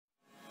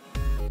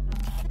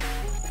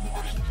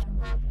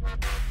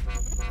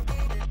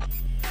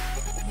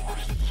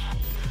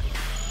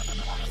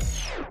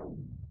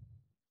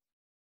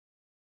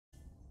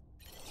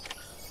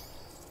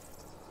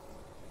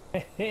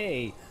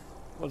Hey,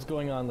 what's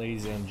going on,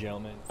 ladies and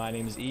gentlemen? My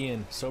name is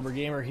Ian, Sober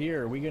Gamer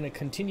here. We're going to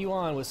continue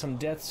on with some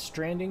Death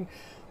Stranding,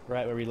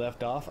 right where we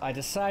left off. I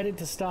decided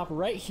to stop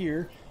right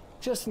here,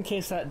 just in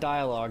case that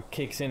dialogue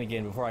kicks in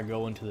again before I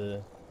go into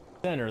the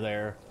center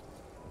there,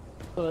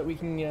 so that we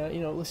can,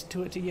 you know, listen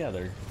to it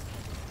together.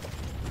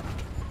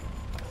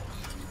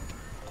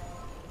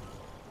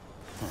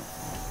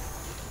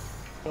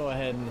 Go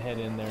ahead and head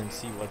in there and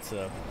see what's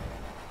up.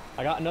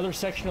 I got another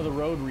section of the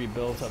road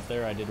rebuilt up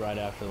there I did right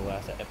after the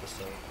last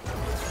episode.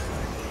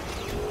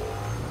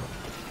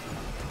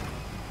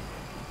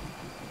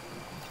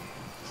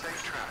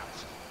 Safe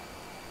travels.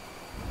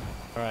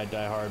 Alright,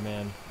 Die Hard,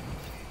 man.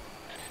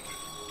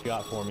 What you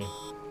got for me?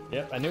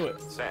 Yep, I knew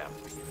it. Sam,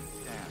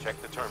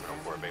 check the terminal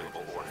for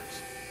available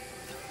orders.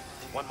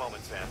 One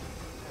moment, Sam.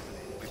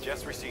 We've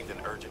just received an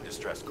urgent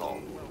distress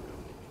call.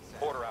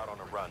 Porter out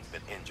on a run's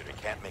been injured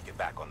and can't make it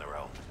back on their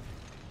own.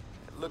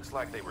 It looks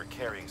like they were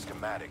carrying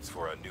schematics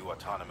for a new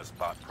autonomous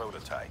bot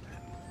prototype.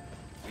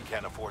 We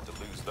can't afford to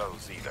lose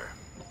those either.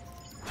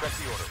 Check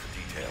the order for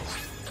details.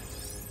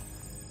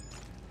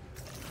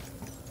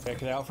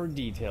 Check it out for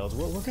details.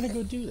 Well, we're gonna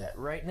go do that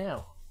right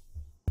now.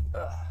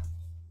 Ugh.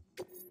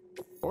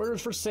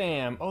 Orders for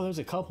Sam. Oh, there's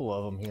a couple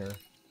of them here.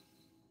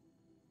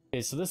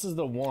 Okay, so this is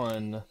the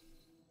one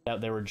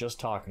that they were just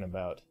talking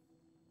about.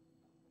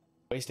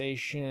 Way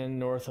station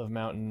north of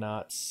Mountain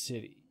Knot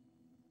City.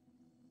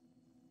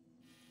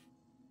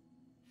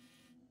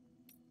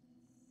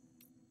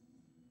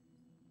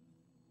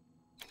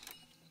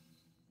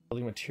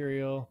 Building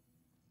material.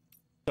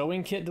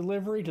 Sewing kit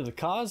delivery to the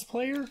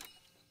cosplayer?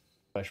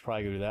 I should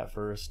probably go do that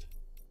first.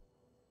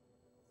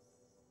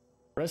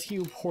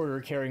 Rescue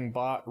Porter carrying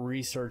bot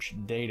research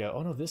data.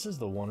 Oh no, this is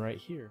the one right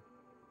here.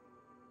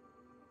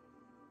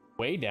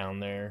 Way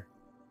down there.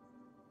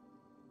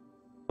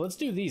 Let's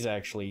do these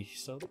actually.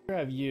 So let's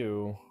grab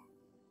you.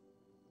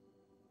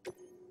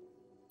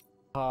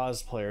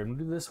 Cosplayer. We'll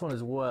do this one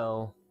as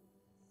well.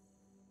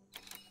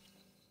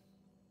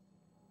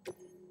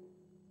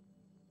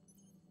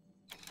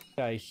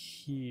 Guy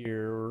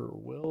here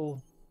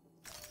will.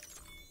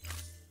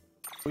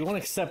 We won't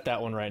accept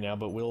that one right now,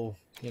 but we'll,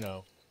 you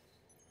know,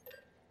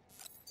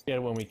 get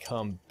it when we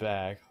come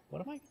back.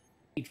 What am I gonna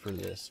need for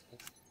this?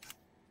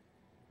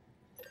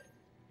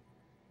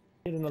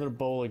 Get another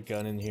bullet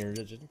gun in here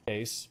just in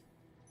case.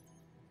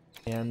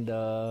 And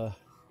get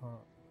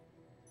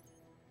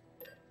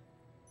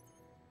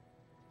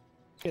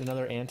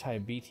another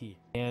anti-BT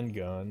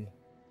handgun.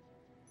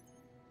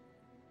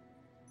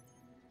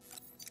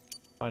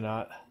 Why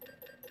not?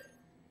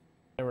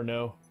 Never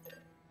know.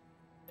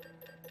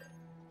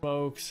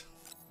 Smokes.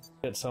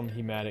 Get some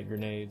hematic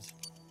grenades.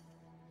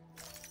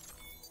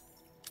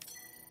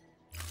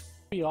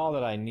 Be all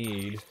that I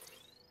need.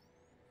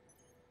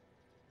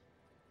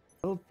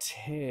 We'll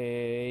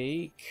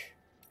take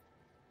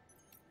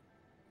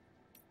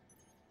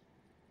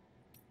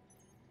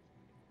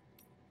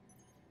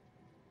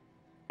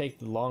the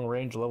long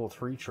range level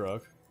 3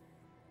 truck.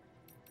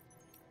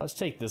 Let's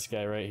take this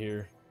guy right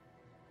here.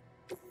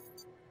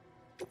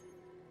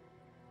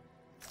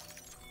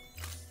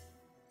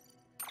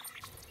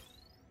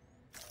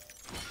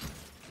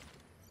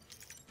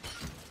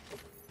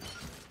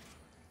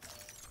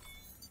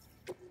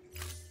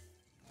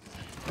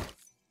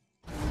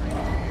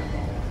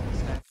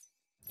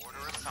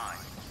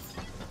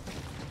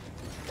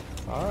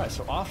 Alright,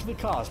 so off to the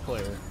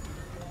cosplayer.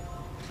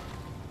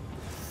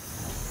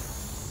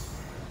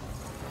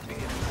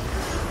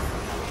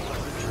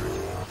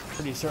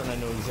 Pretty certain I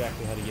know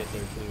exactly how to get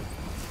there too.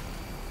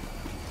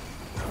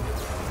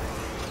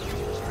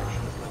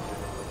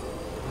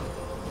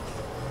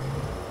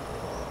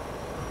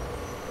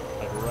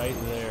 Like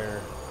right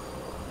there.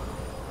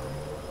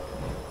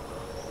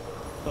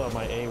 Still have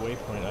my A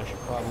waypoint. I should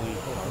probably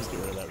hold on, let's get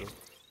rid of that.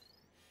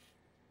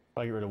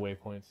 I'll get rid of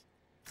waypoints.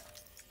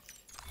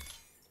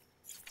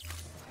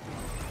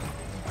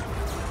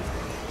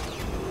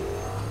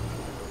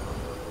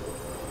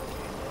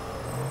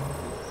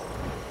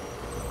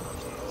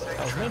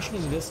 I was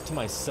mentioning this to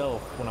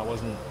myself when I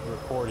wasn't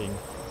recording.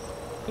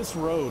 This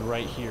road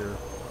right here,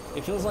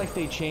 it feels like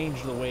they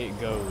changed the way it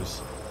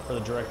goes for the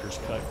director's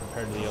cut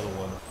compared to the other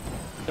one.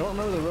 I don't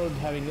remember the road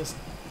having this,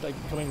 like,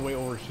 coming way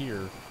over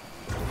here.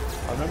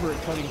 I remember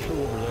it cutting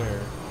through over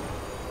there.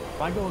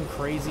 Am I going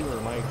crazy or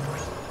am I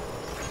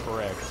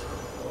correct?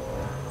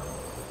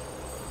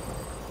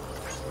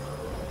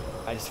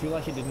 I just feel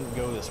like it didn't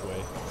go this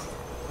way.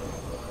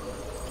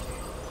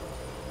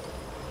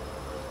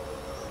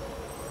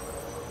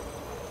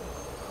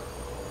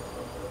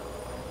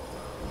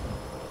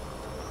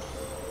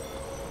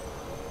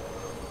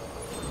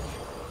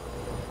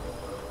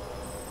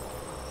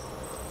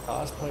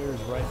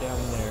 Cosplayer's right down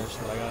there, so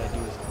what I gotta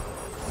do is...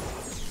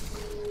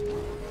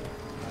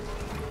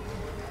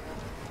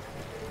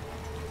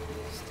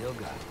 Still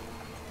got it.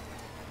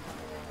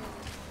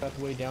 Got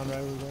the way down right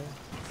over there?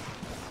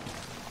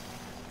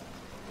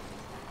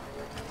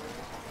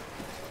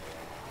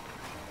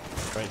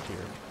 Right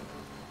here.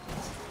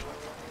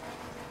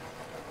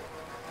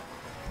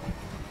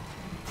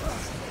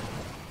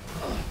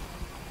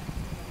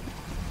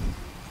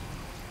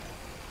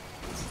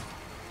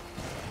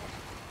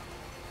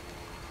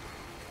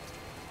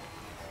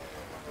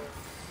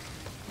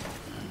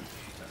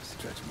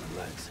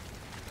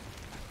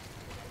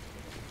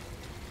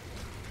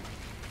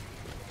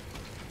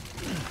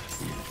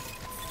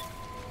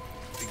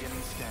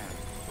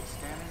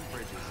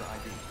 User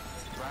ID.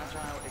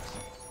 Fragile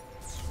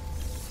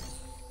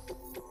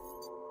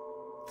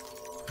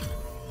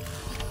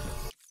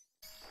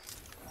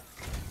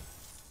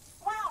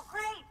Wow,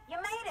 great! You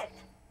made it!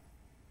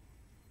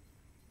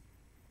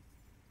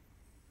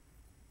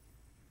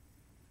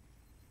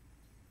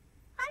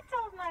 I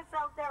told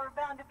myself there were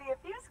bound to be a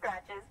few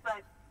scratches,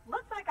 but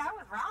looks like I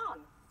was wrong.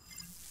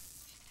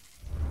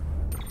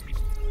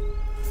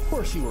 Of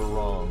course you were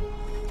wrong.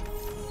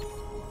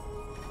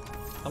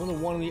 I'm the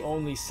one and the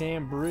only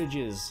Sam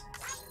Bridges.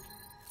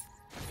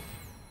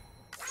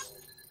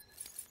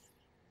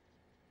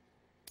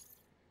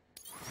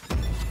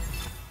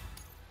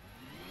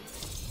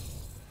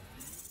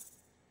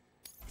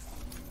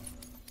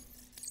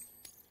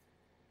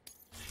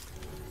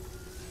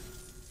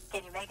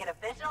 Can you make it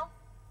official?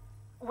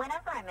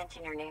 Whenever I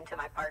mention your name to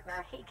my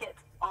partner, he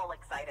gets all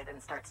excited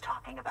and starts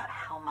talking about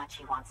how much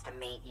he wants to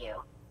meet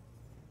you.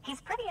 He's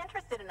pretty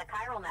interested in the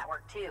chiral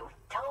network too,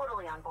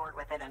 totally on board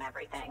with it and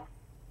everything.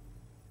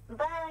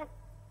 But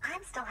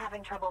I'm still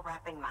having trouble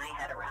wrapping my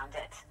head around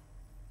it.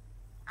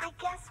 I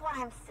guess what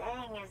I'm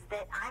saying is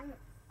that I'm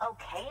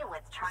okay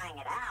with trying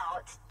it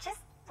out,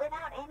 just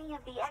without any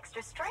of the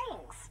extra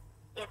strings,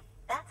 if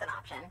that's an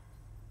option.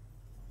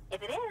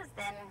 If it is,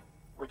 then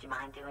would you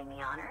mind doing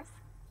the honors?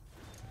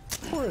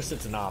 Of course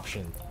it's an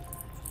option.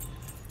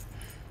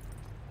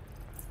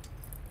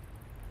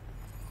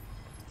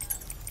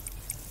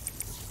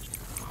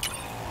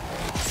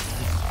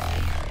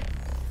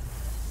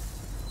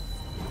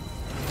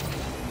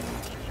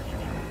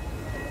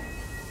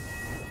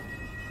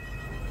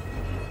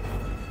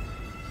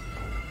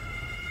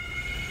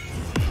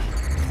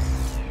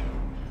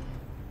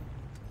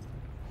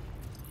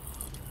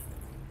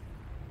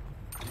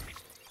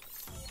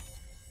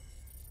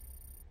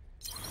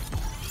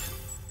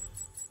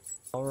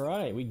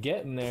 Alright, we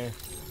getting there.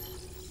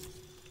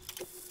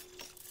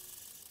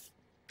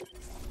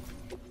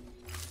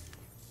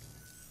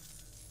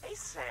 Hey,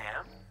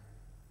 Sam.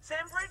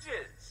 Sam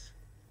Bridges.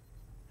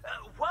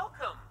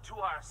 Welcome to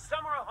our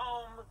summer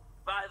home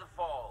by the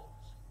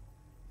falls.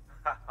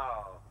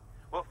 Oh,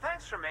 well,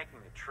 thanks for making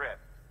the trip.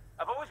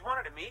 I've always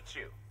wanted to meet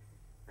you.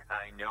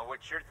 I know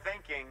what you're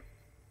thinking.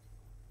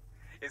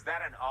 Is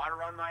that an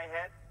otter on my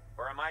head,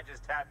 or am I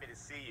just happy to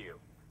see you?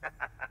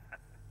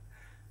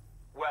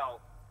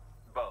 Well,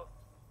 both.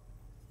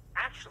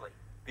 Actually,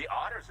 the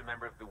otter's a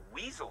member of the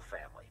weasel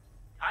family.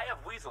 I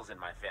have weasels in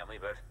my family,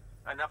 but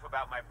enough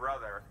about my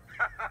brother.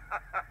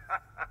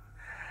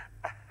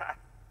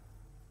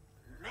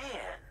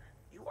 Man,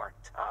 you are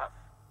tough.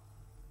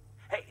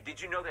 Hey,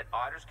 did you know that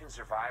otters can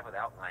survive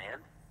without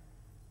land?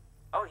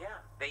 Oh yeah,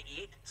 they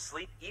eat,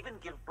 sleep, even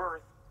give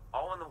birth,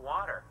 all in the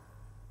water.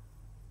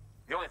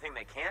 The only thing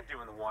they can't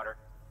do in the water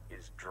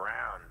is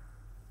drown.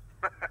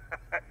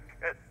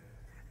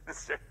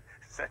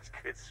 Such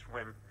good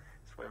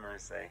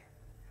swimmers, they.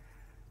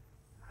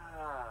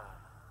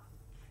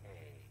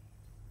 Okay.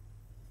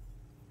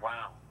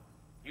 Wow,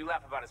 you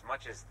laugh about as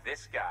much as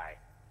this guy.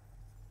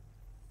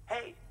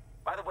 Hey,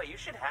 by the way, you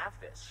should have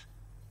this.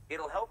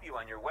 It'll help you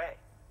on your way.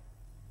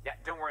 Yeah,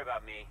 don't worry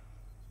about me.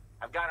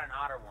 I've got an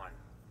otter one.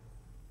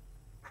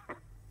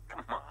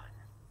 Come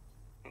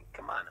on.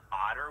 Come on,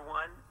 otter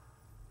one?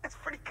 That's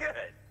pretty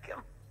good.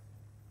 Come.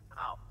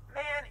 Oh,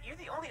 man, you're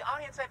the only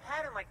audience I've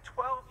had in like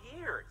 12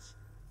 years.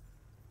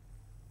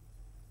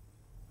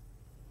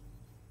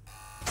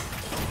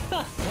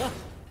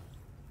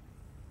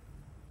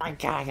 My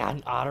God, I got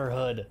an otter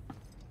hood.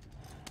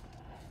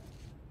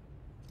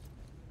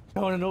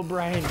 Conan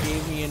O'Brien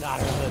gave me an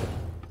otter hood.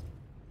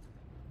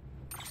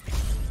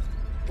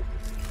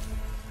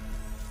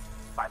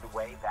 By the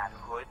way, that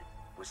hood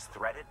was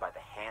threaded by the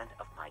hand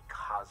of my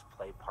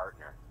cosplay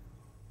partner.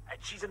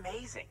 She's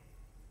amazing.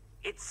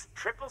 It's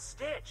triple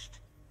stitched.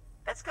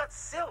 That's got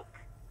silk.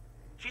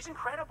 She's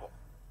incredible.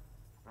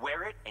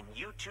 Wear it and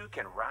you too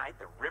can ride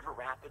the river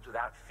rapids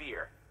without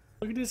fear.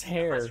 Look at his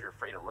hair. Unless you're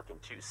afraid of looking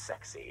too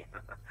sexy.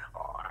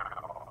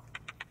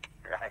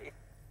 Right?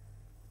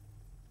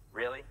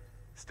 Really?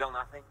 Still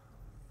nothing?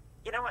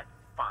 You know what?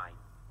 Fine.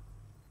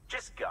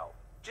 Just go.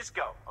 Just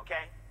go,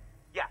 okay?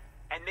 Yeah,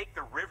 and make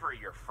the river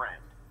your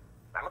friend.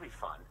 That'll be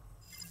fun.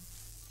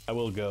 I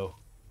will go.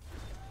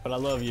 But I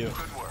love you.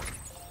 Good work.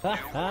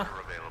 New order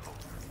available.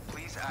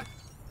 Please act.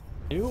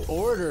 New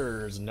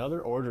orders.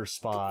 Another order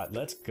spot.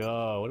 Let's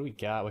go. What do we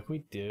got? What can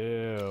we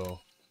do?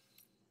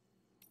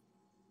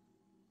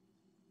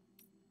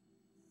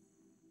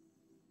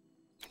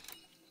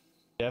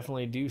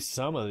 Definitely do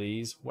some of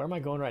these. Where am I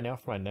going right now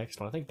for my next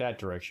one? I think that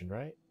direction,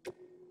 right?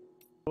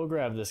 We'll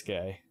grab this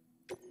guy.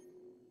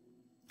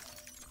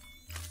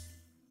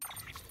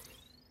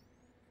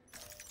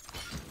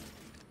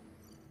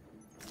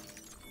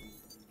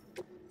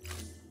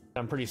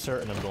 I'm pretty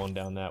certain I'm going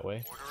down that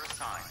way. Order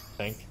assigned. I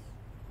think.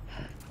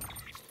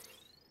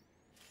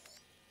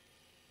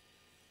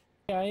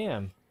 Yeah, I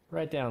am.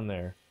 Right down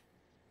there.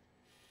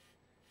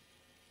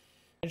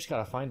 I just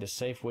gotta find a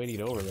safe way to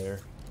get over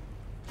there.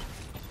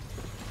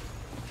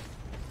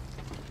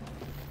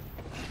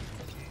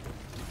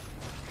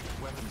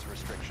 Weapons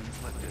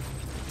restrictions lifted.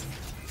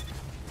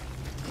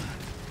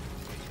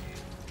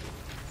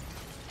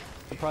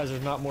 Surprised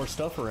there's not more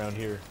stuff around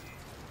here.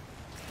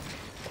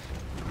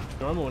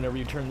 Normally, whenever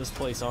you turn this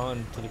place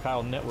on to the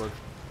chiral network,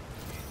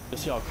 you'll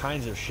see all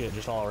kinds of shit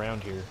just all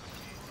around here.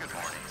 Good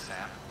morning,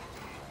 Sam.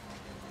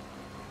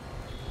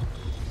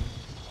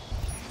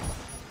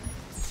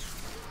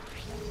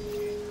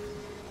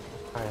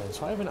 Alright,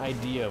 so I have an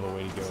idea of a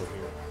way to go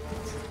here.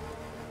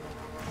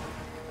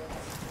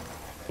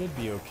 Should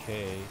be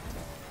okay.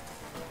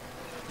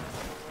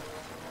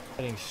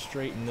 Heading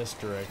straight in this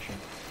direction.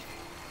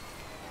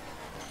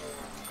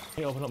 Let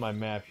me open up my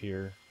map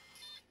here.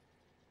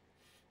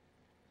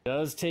 It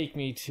does take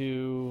me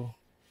to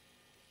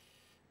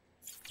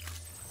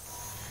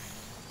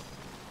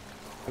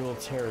dual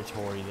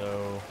territory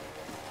though.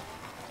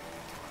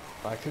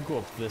 I could go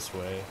up this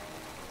way.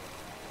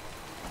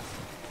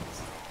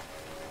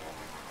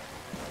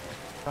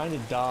 Trying to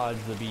dodge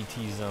the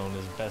BT zone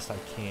as best I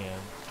can.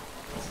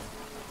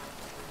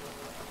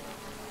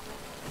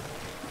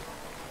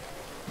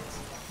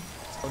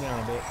 Go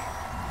down a bit.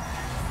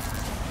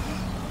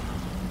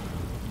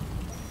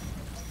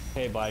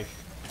 Hey, bike.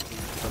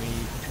 Let me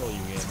control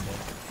you again.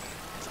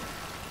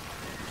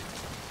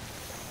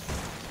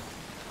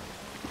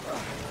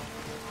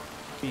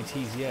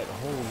 BT's yet.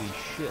 Holy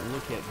shit,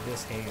 look at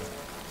this hand.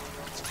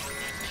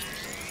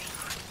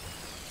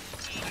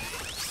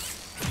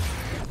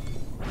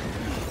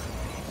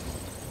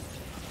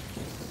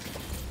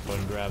 Go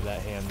and grab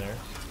that hand there.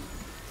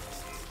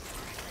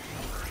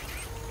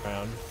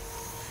 Round.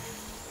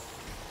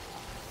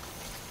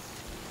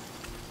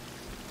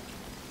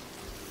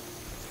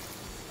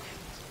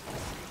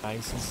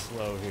 Nice and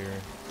slow here.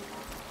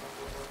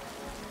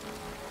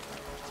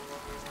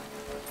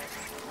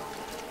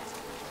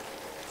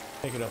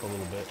 Pick it up a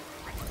little bit.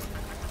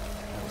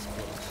 That was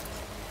close.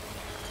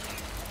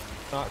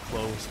 Not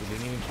close, we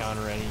didn't even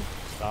counter any.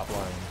 Stop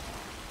lying.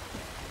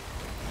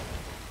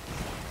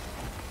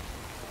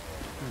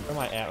 Where am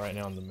I at right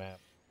now on the map?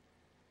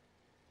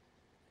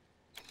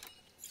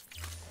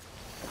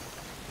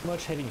 Pretty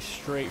much heading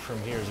straight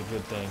from here is a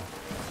good thing.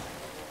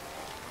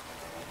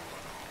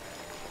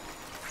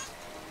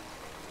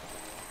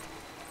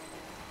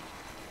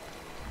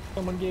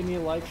 Someone gave me a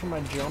like for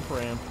my jump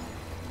ramp.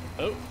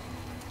 Oh,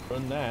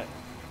 run that.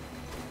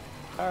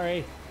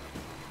 Alright.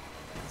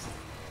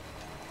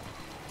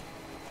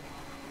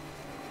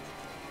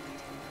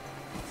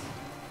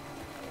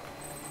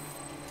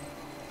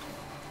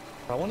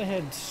 I want to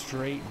head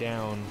straight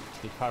down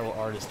to the chiral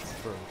artist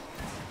first.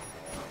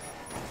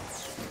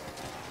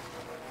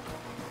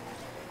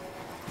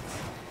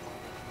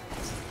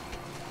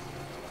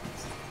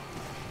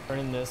 Turn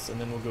in this, and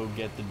then we'll go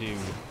get the dude.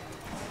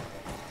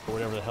 Or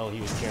whatever the hell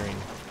he was carrying.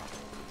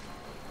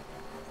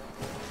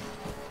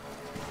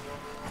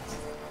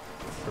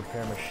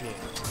 Prepare my shit.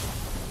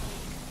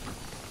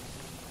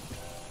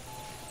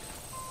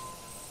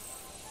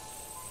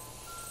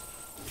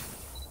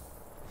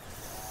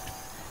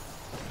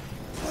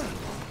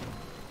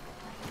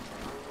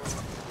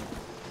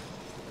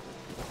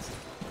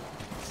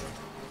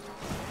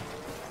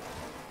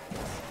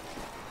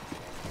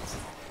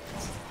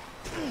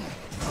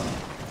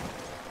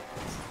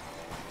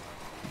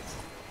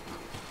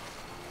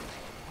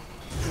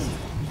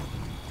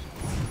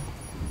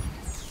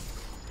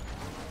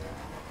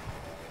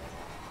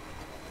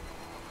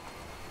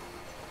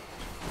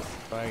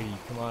 Alrighty,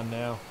 come on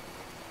now.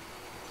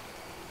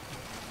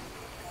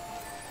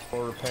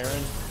 We're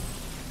repairing,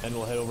 and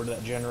we'll head over to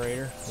that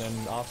generator, then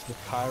off to the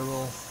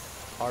chiral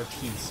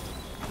artiste.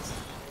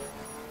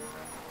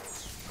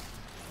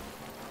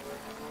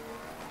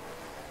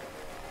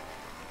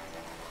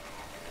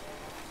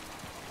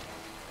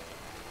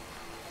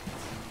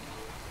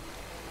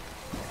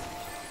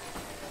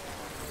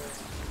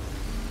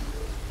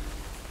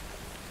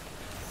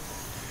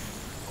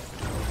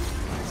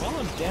 While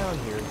I'm down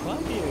here, it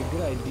might be a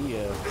good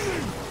idea to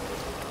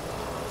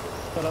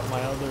set up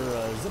my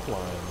other zip line.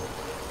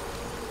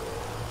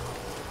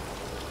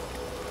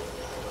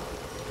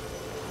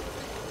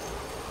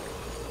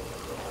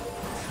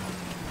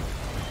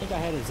 I think I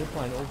had a zip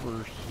line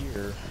over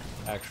here,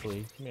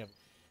 actually.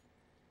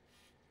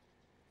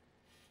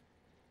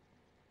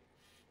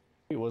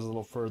 It was a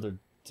little further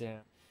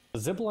down. The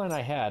zip line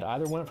I had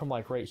either went from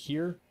like right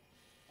here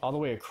all the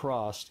way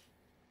across,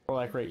 or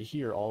like right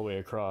here all the way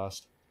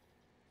across.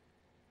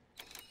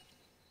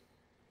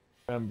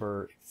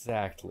 Remember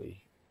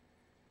exactly.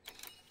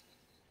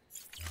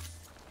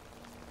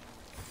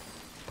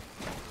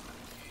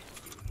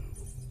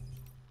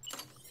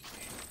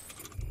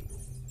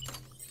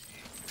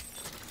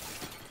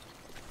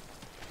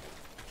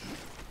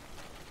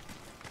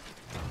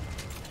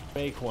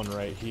 Make one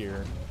right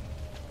here.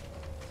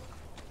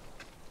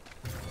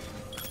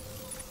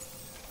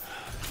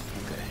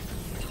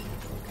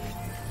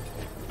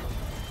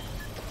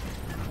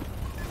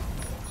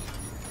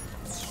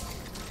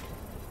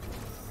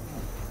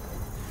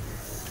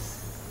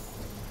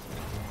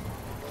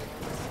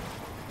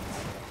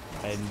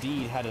 I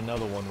indeed had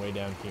another one way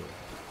down here.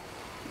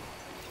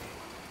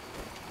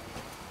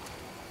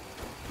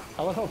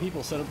 I love how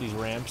people set up these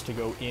ramps to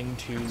go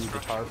into the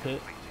tar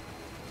pit.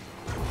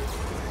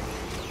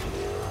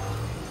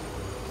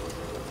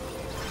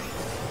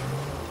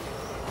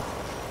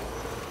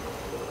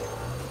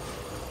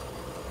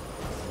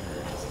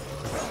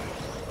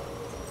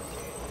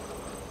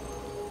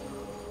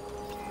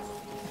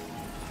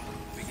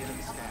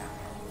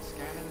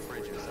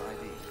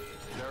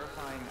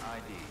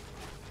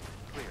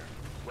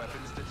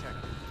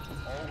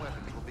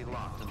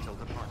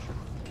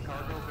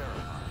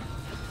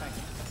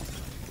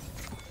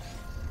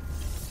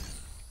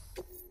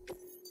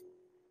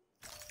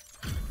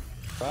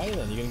 Right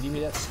then, you gonna give me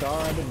that star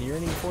I've been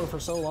yearning for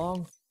so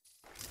long?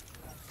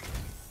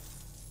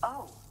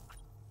 Oh.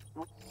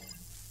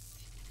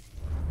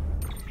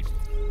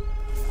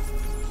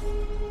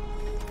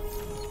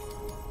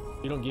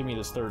 If you don't give me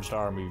this third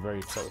star, I'm gonna be very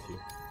upset with you.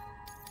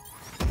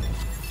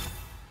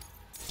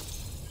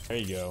 There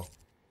you go.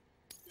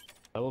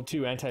 Level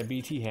 2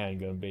 anti-BT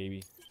handgun,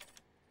 baby.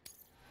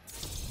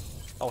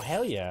 Oh,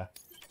 hell yeah.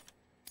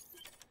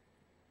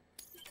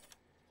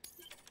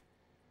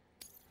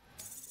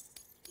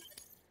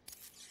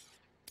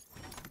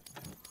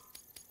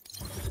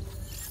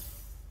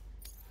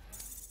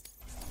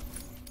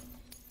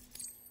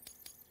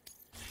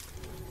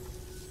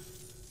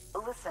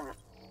 Listen.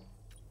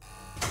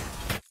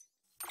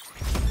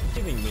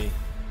 Giving me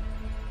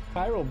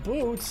chiral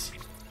boots.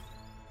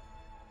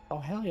 Oh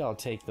hell yeah, I'll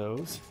take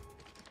those.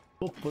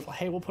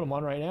 Hey, we'll put them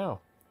on right now.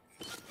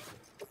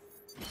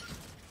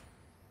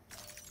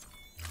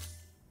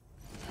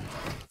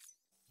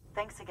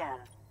 Thanks again.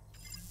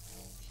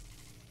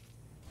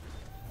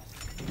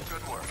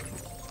 Good work.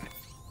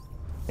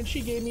 And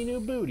she gave me new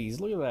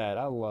booties. Look at that.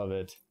 I love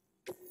it.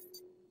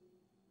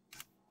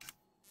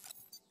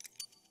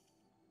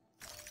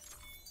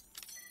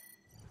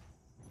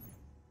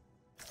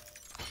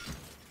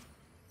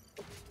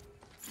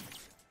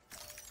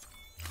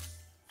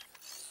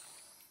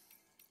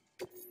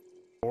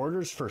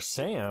 Orders for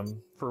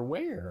Sam? For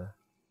where?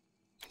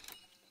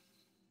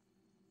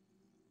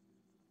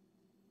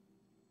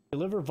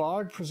 Deliver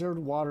VOG preserved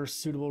water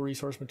suitable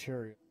resource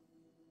material.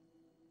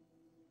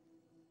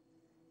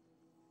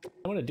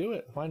 I want to do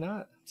it. Why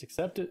not? Let's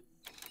accept it.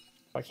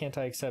 Why can't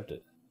I accept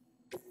it?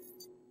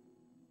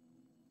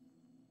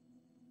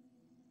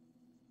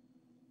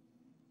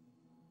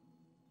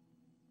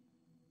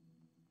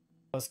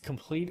 Must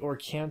complete or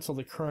cancel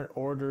the current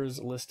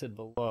orders listed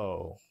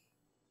below.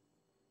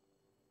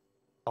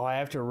 Oh, I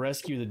have to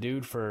rescue the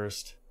dude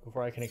first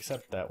before I can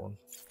accept that one.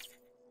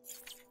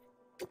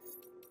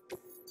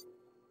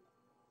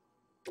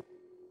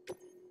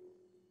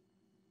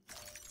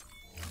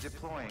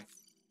 Deploying.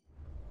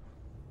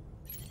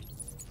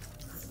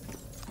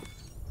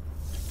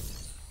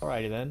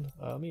 Alrighty then.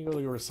 Let me go to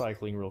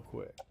recycling real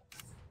quick.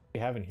 What do we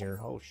have in here?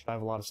 Oh shit, I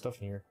have a lot of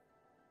stuff in here.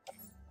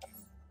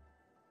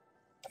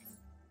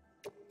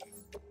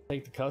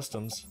 Take the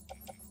customs.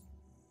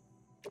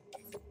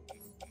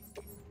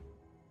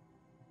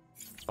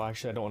 Oh,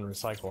 actually, I don't want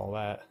to recycle all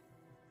that.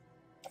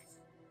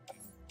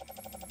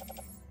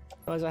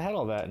 Realize I had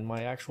all that in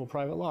my actual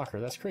private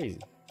locker. That's crazy.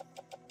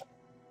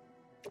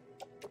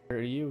 Get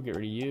rid of you. Get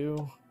rid of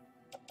you.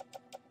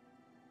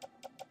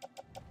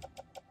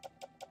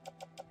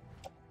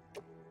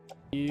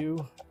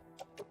 You.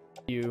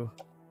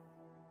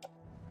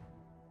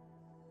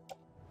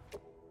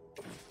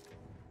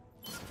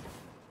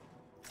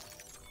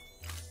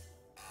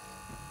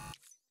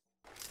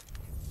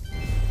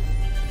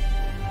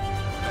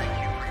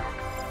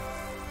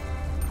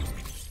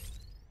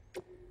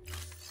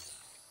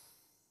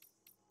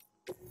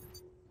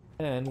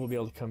 And we'll be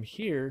able to come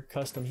here,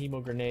 custom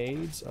hemo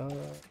grenades.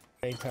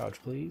 Grenade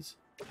pouch, please.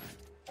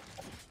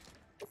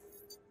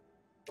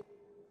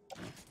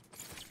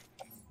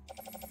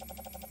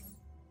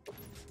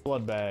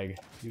 Blood bag,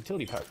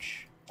 utility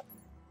pouch.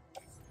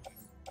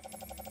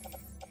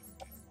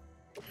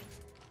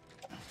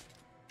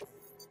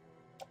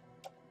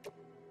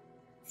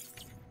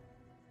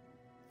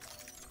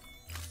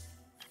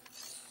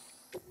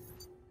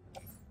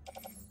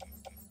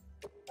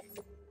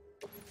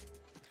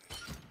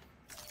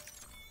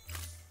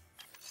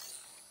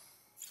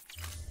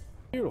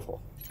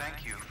 Beautiful.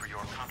 Thank you for your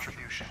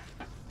contribution.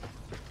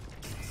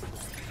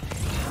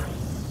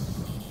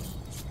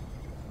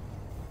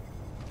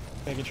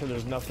 Making sure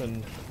there's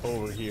nothing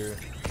over here.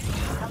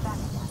 Come back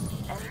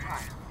again.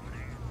 Anytime.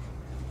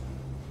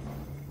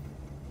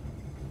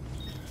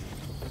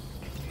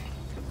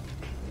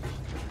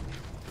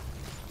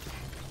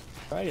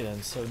 Alrighty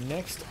then, so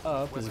next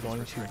up is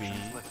going to be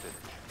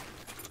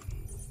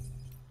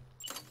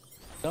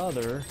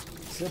another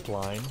zip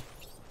line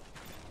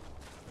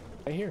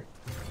right here.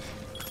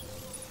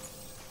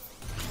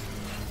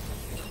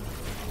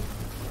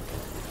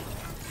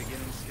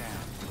 Beginning scan.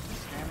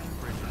 Scanning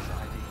bridges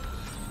ID.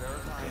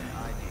 Verifying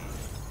ID.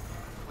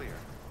 Clear.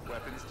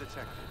 Weapons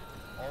detected.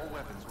 All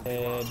weapons will be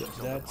And locked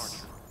until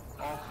that's... departure.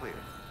 All clear.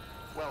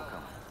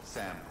 Welcome,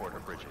 Sam Porter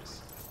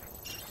Bridges.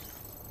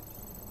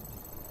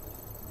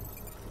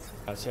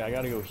 See, I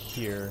gotta go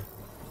here.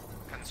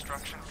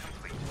 Construction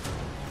complete.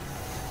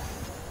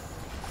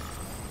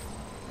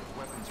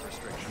 Weapons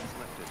restrictions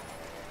lifted.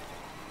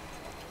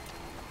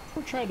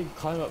 We're trying to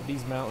climb up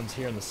these mountains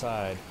here on the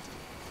side.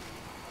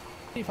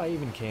 See if I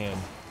even can.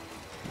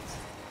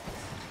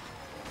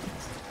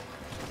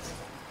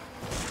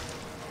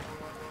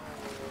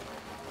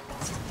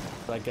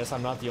 But I guess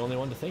I'm not the only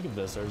one to think of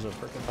this. There's a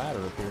freaking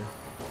ladder up here.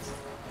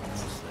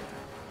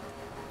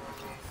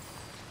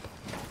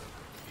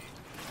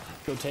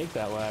 Go take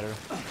that ladder.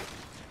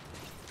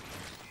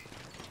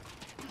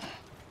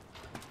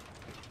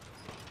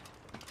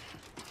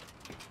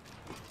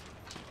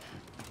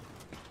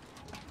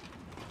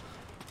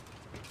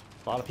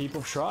 A lot of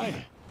people have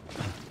tried.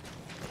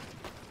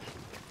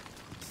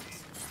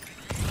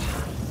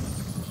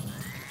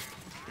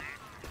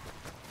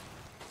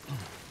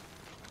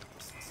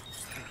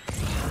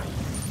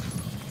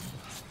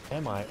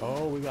 Am I?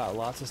 Oh, we got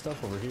lots of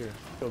stuff over here.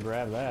 Go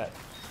grab that.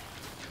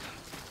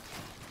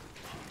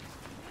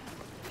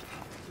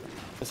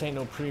 This ain't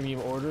no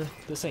premium order.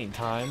 This ain't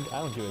timed. I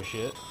don't give a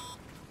shit.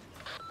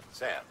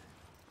 Sam,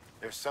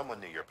 there's someone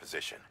near your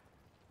position.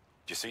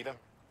 Did you see them?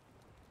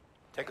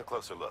 Take a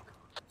closer look.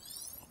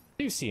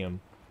 I do see him.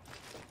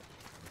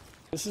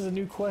 This is a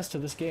new quest to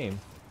this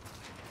game.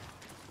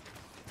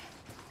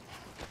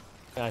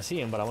 And I see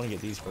him, but I want to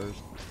get these first.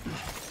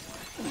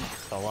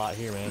 It's a lot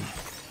here, man.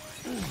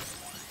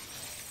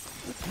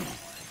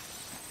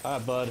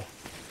 Alright, bud.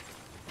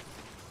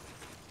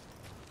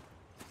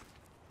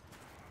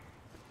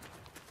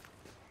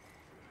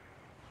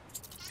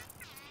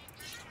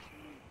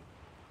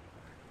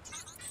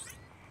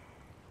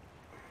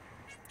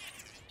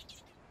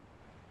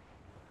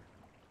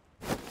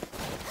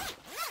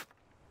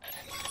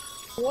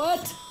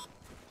 What?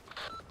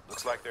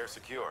 Looks like they're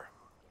secure.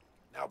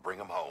 Now bring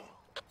them home.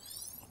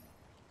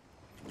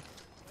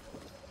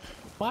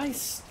 My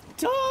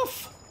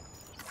stuff!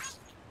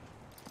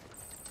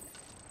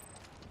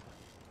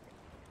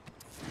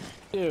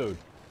 Dude.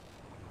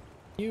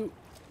 You...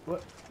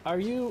 What? Are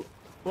you...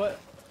 What?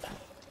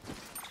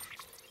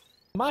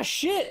 My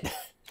shit!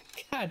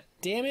 God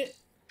damn it!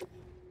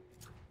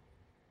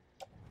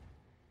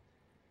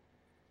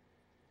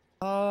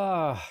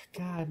 Oh,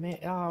 God, man.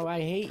 Oh, I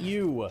hate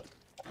you.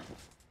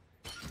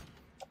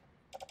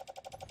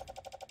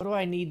 What do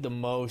I need the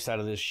most out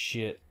of this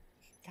shit?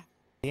 God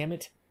damn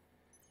it.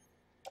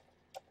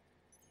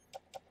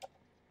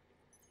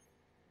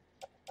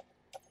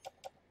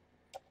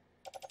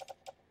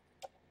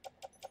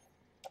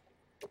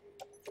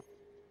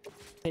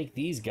 Take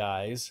these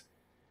guys.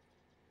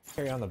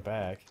 Carry on the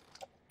back.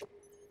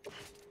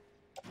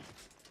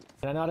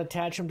 Can I not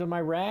attach them to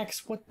my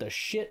racks? What the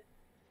shit?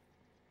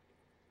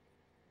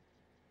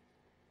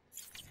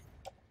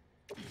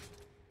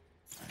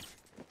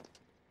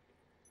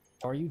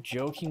 Are you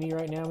joking me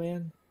right now,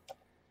 man?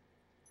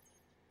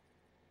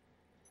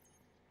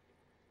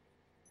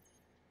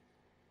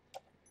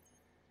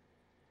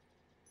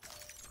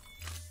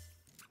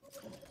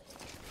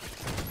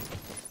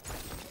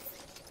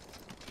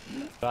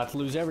 About to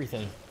lose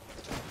everything.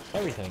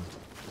 Everything.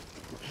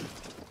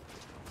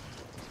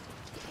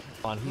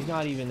 Come on, he's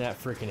not even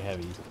that freaking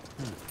heavy.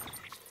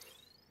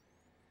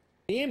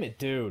 Damn it,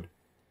 dude.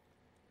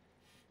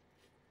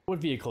 What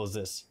vehicle is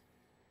this?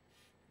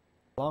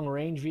 Long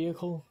range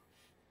vehicle?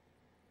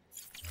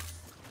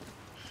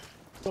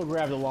 Go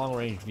grab the long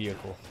range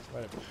vehicle.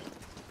 Right.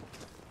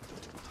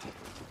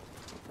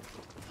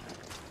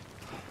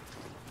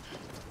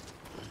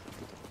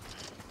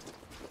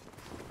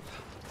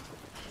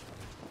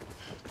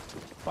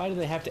 Why do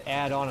they have to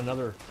add on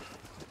another?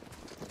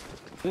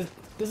 This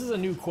is a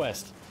new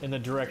quest in the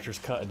Director's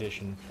Cut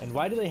edition, and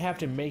why do they have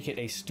to make it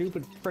a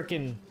stupid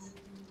frickin'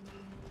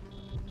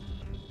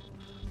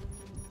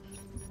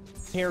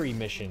 carry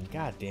mission?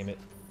 God damn it.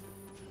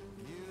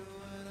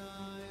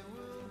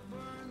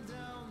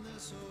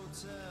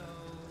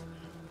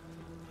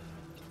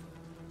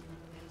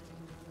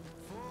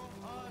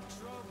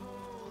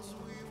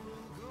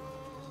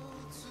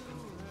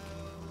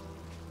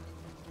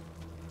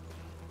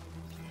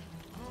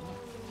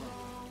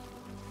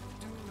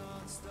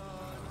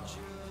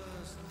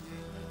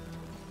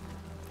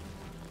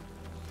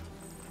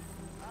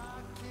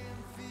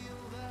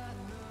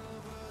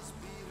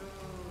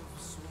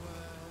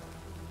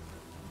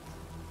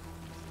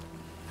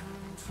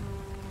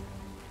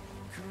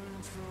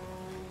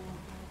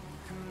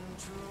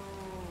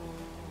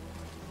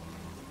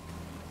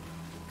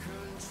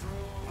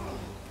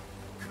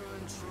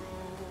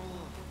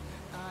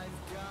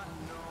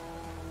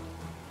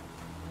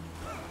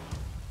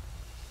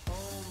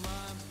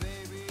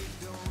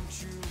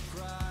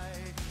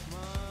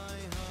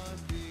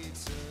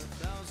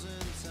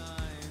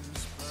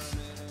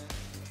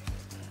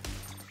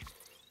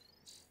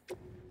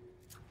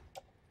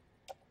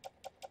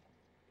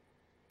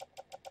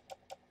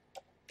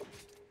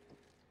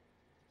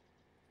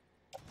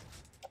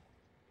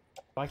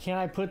 Why can't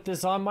I put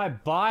this on my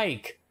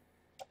bike?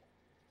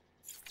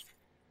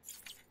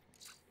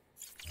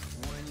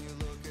 When you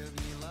look at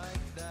me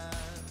like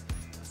that,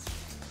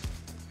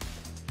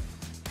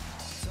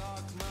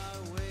 talk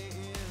my way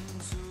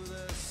into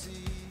the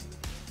sea.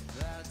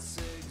 That's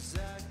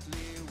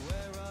exactly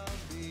where I'll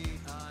be.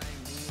 I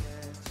mean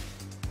it.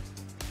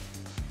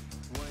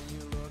 When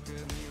you look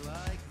at me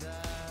like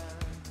that.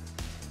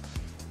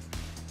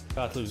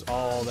 About to lose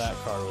all that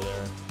car over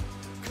there.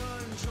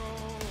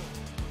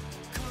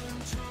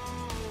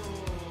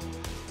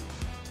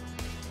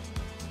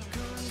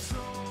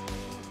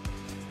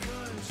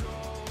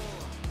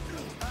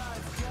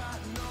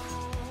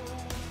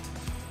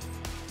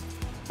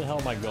 Where the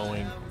hell am I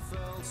going?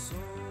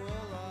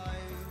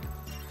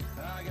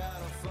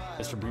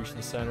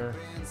 Distribution center.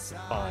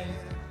 Fine.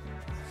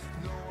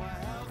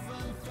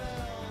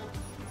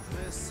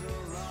 Am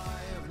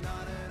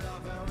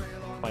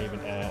I even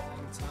at?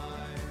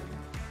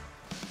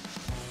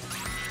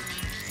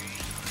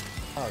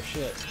 Oh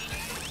shit.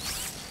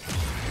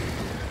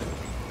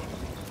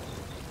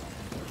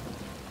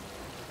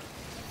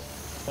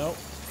 Nope.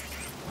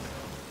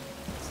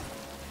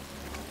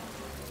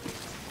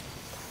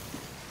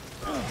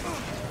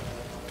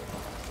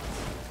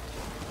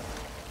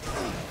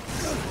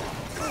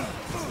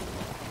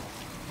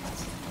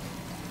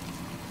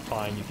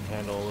 Fine, you can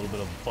handle a little bit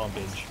of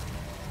bumpage.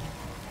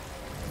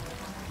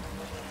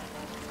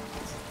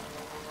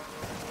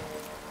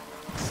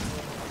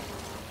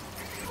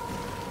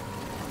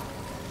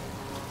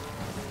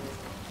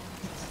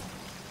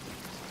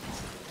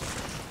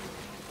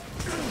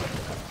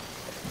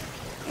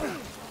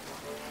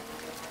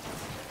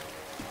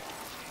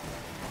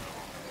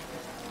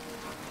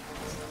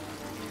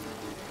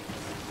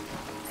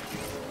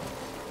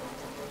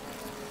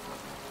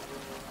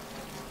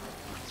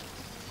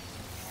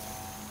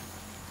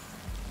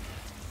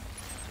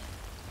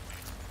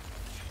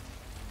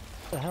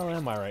 Where the hell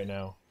am I right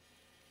now?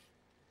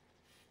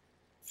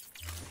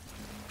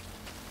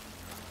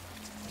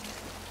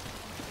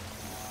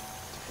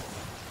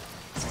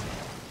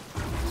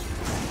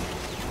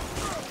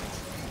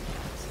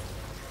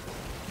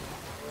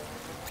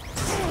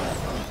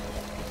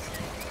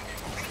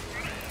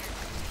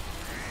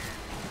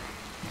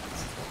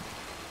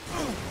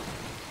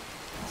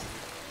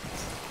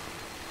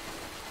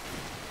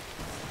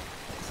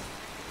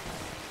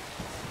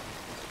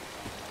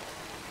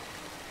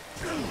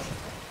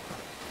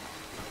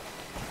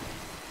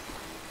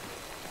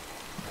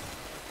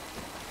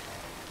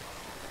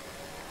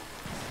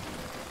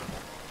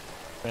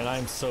 Man,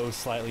 I'm so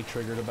slightly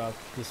triggered about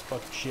this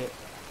fucking shit.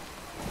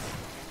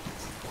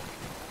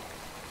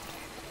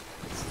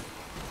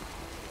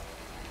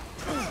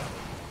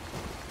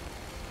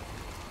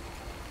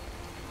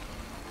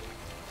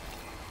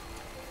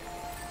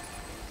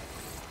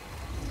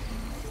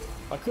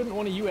 Why couldn't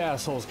one of you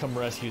assholes come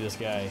rescue this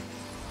guy?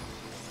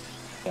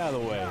 Get out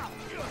of the way.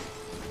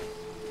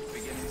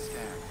 Beginning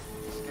scan.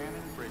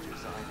 Scanning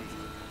bridges ID.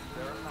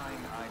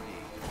 Verifying ID.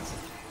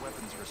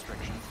 Weapons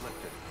restrictions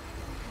lifted.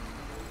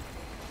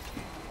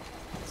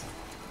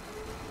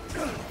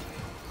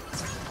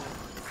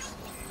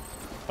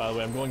 By the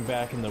way, I'm going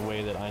back in the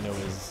way that I know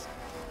is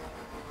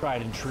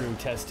tried and true,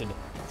 tested,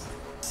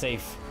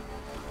 safe.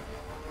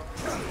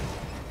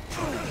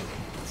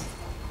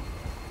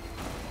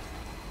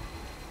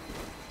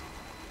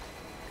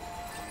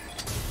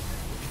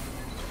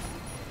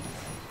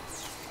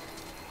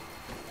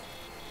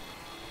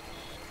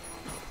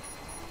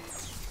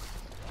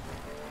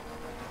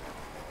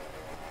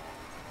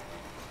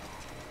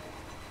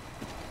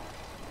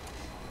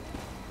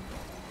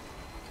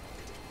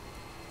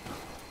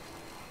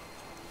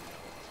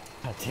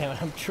 God damn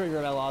it, I'm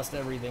triggered. I lost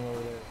everything over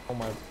there. Oh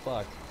my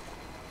fuck.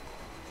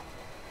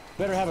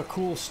 Better have a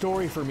cool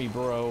story for me,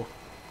 bro.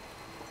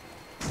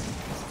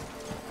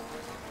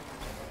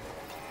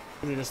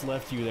 Could have just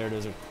left you there.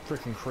 There's a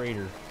frickin'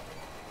 crater.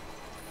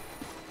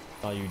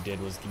 All you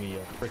did was give me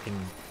a frickin'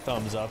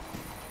 thumbs up.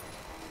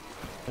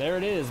 There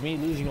it is, me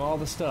losing all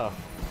the stuff.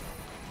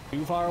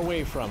 Too far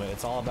away from it.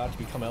 It's all about to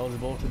become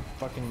eligible to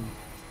fucking...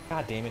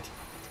 God damn it.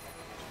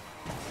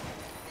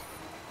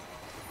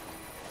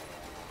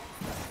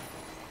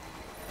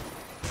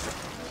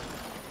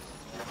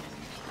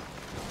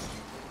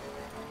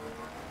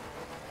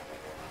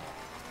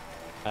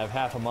 I have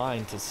half a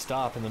mind to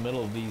stop in the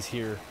middle of these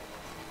here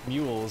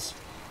mules.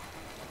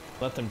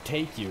 Let them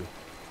take you.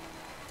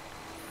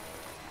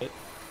 You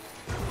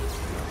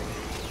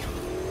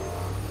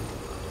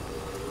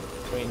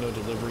ain't no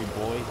delivery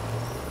boy.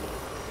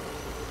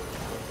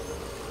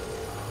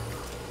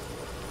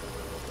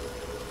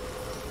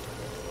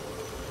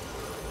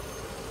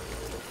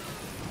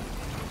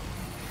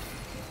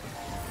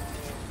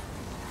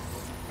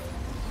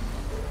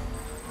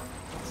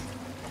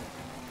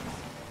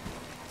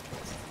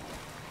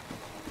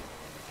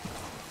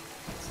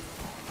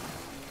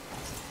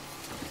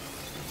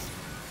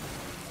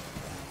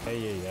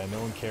 Yeah,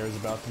 no one cares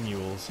about the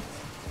mules.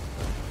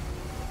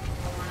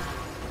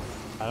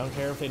 I don't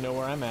care if they know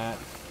where I'm at.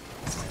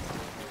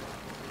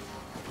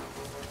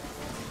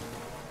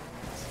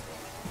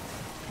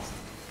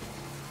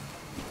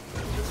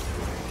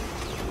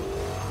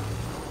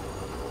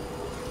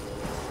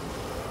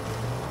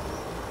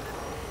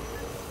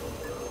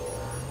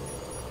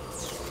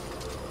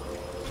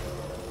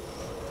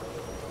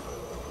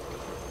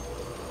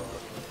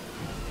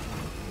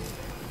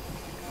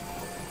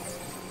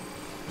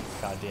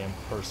 Goddamn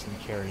person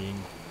carrying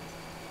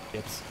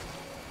hips.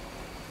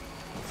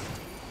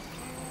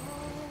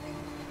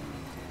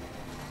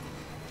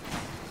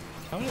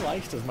 How many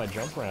likes does my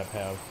jump ramp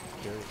have?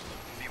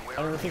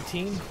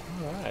 115?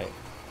 Alright.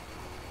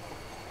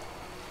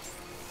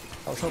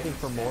 I was hoping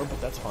for more,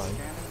 but that's fine.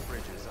 Scanning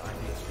bridges ID.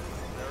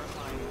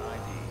 Verifying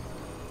ID.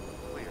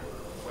 Clear.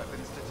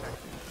 Weapons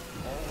detected.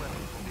 All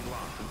weapons will be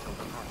locked until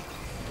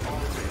departure.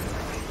 All clear.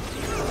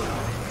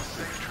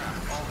 Safe trap.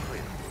 All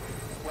clear.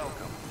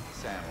 Welcome,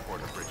 Sam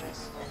Porter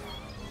Bridges.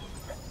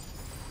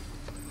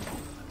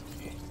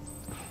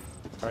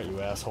 Alright,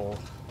 you asshole.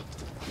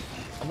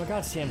 Oh my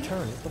god, Sam,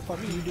 turn. What the fuck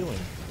are you doing?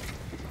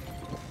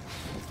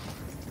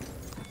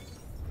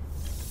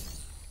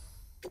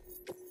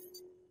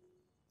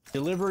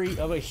 Delivery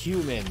of a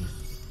human.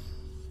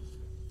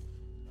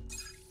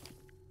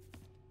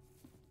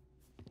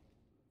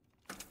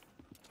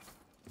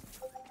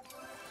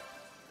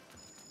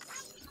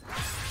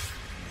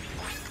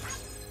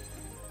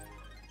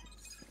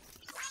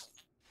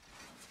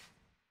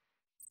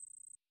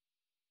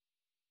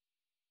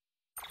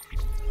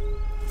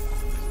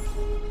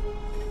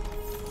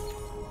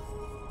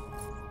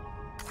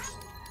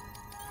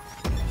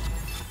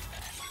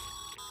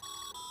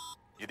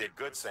 You did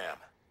good, Sam.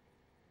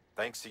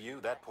 Thanks to you,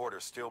 that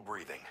porter's still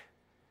breathing.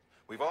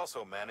 We've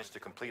also managed to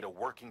complete a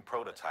working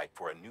prototype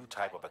for a new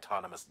type of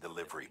autonomous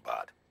delivery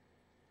bot.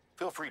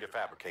 Feel free to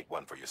fabricate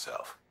one for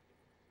yourself.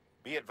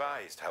 Be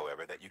advised,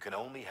 however, that you can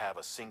only have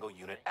a single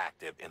unit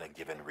active in a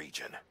given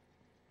region.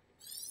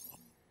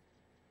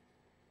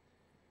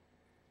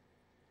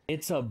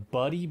 It's a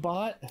buddy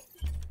bot?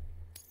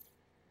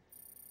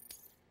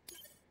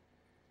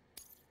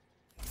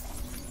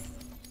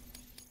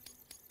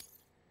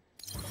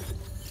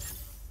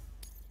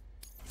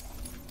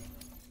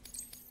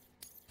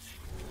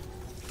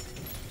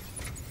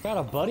 Got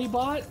a buddy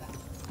bot?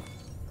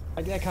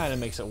 That kind of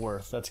makes it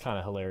worth. That's kind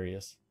of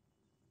hilarious.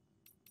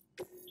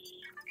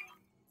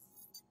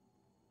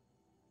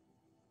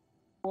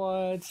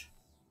 What?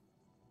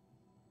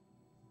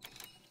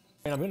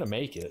 And I'm gonna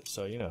make it,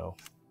 so you know.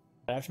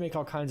 I have to make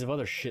all kinds of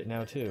other shit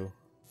now too.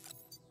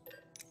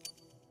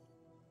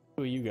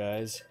 Who are you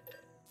guys?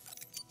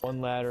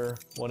 One ladder,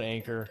 one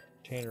anchor,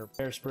 container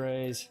repair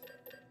sprays,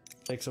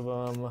 6 of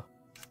them.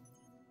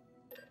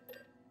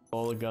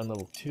 Bullet gun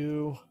level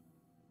 2.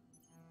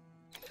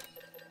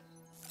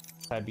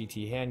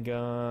 BT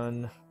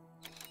handgun.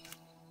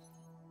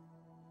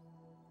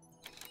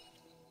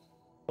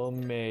 We'll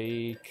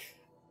make.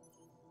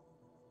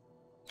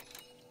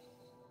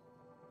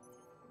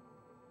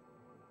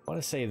 I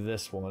want to say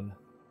this one.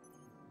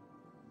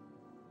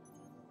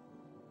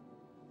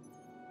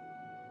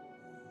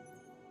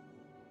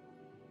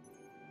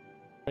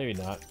 Maybe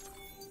not.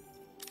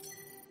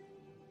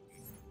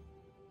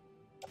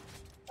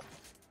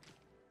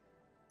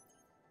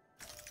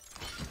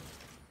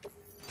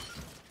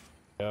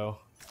 Go.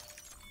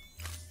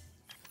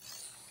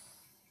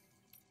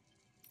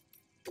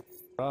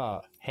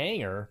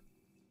 Hanger?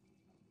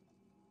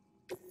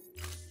 Oh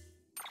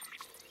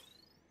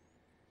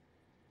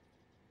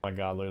my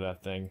god, look at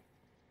that thing.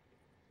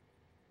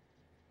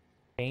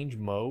 Change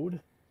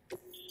mode?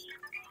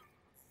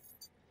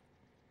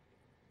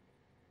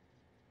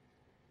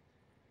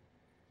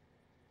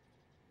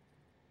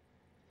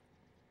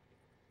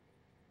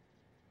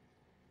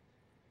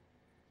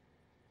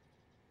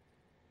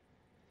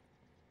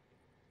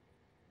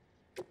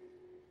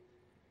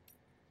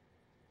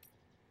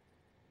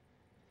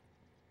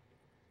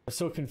 I'm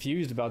so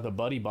confused about the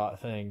buddy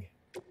bot thing.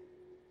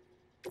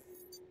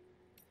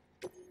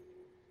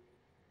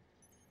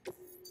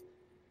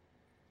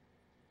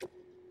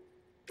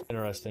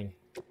 Interesting.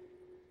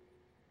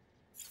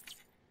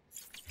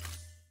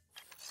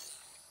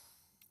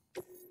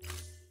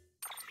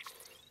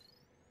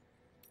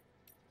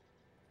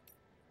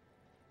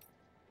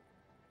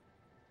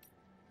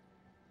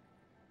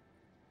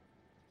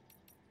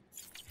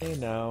 Hey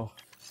now.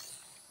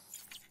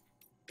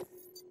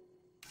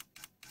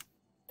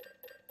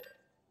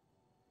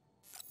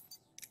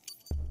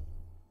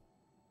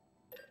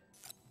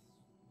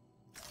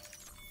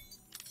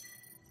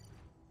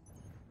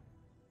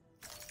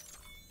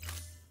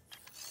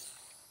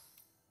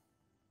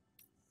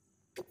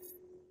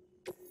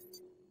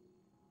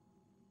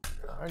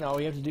 Alright, all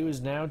we have to do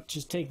is now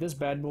just take this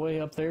bad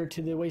boy up there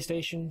to the way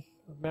station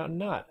of Mountain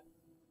Knot.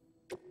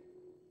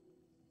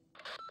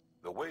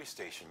 The way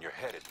station you're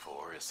headed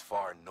for is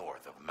far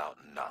north of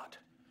Mountain Knot,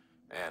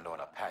 and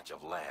on a patch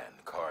of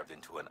land carved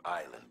into an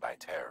island by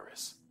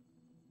terrorists,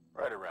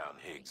 right around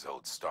Higgs'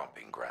 old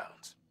stomping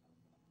grounds.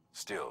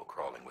 Still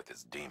crawling with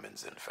its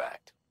demons, in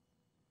fact.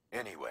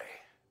 Anyway,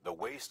 the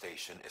way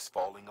station is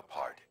falling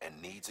apart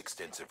and needs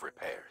extensive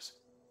repairs.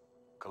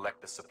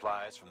 Collect the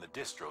supplies from the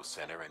distro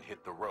center and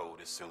hit the road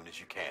as soon as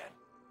you can.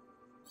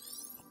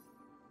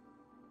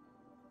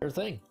 Sure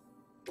thing.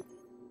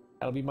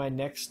 That'll be my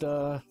next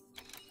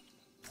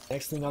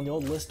next thing on the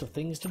old list of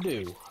things to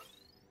do.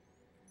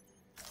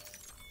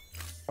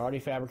 Already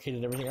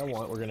fabricated everything I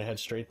want. We're gonna head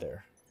straight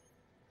there.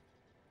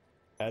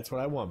 That's what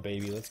I want,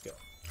 baby. Let's go.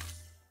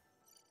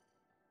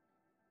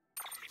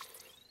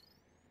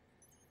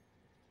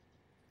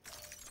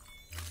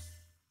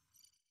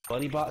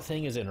 Buddy bot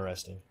thing is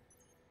interesting.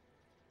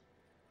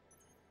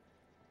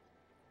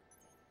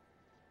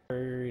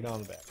 Right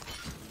on the back.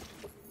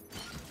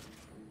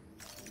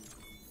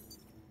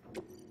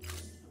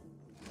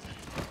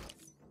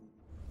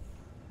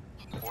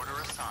 Order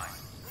assigned.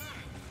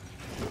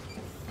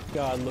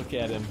 God, look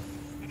at him.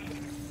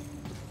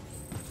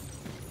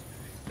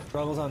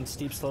 Struggles on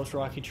steep slopes,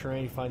 rocky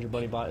terrain. You find your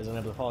buddy bot is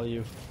unable to follow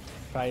you.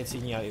 Try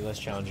seeking out a less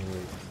challenging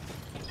route.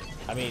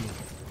 I mean,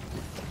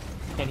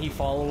 Can he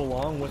follow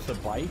along with the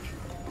bike?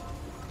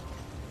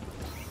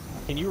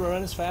 Can you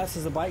run as fast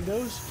as the bike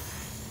goes?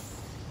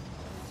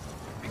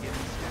 Beginning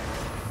scan.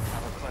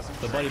 Have a pleasant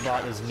The buddy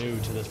bot is new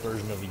to this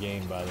version of the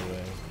game, by the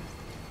way.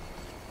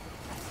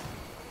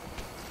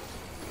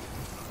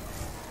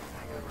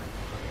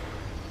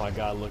 My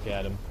god, look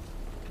at him.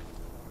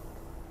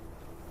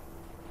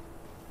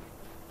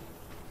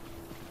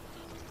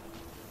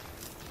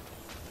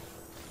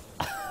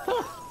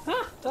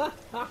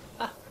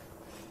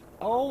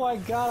 Oh my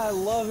god, I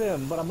love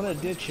him, but I'm gonna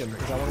ditch him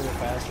because I want to go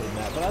faster than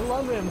that. But I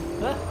love him.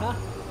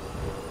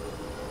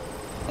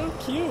 So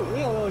cute. Look at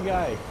that little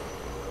guy.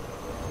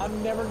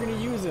 I'm never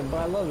gonna use him, but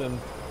I love him.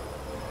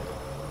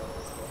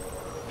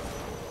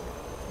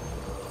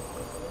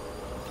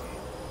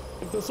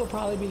 This will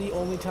probably be the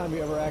only time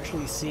you ever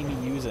actually see me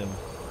use him.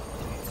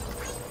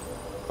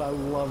 But I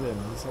love him.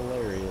 He's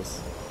hilarious.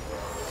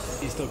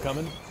 He's still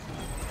coming?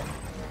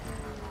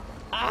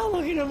 Ah,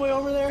 look at him way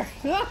over there.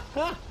 Look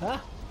at him.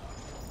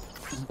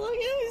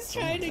 He's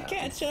trying to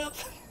catch up.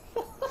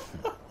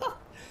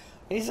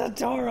 He's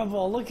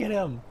adorable. Look at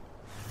him.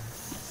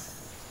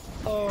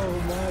 Oh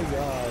my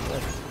god.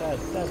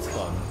 That's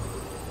fun.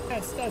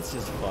 That's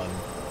just fun.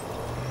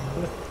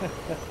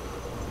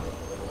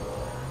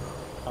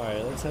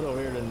 Alright, let's head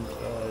over here to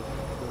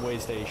the way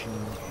station.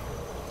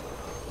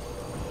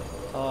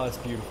 Oh, it's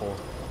beautiful.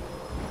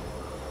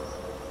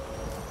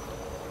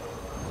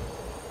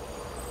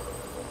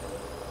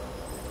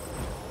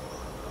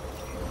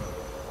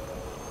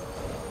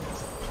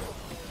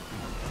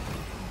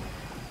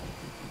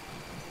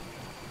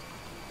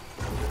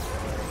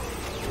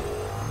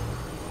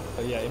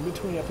 But yeah, in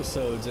between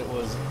episodes, it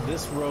was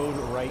this road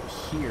right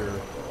here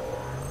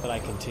that I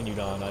continued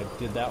on. I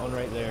did that one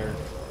right there.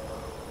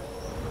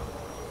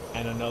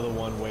 And another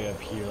one way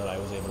up here that I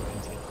was able to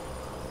continue.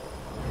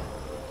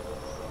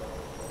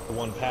 The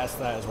one past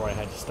that is where I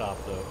had to stop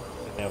though.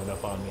 Didn't have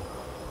enough on me.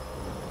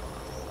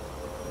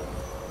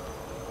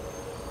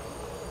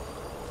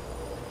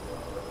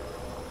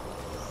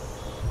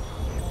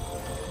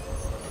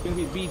 It's gonna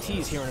be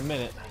BTs here in a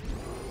minute.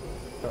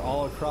 They're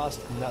all across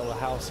that little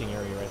housing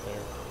area right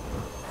there.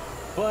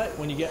 But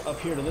when you get up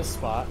here to this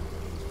spot,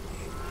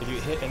 if you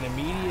hit an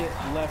immediate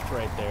left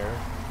right there,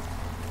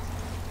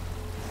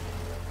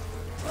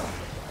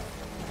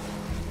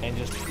 and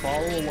just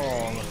follow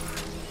along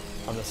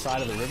on the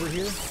side of the river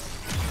here,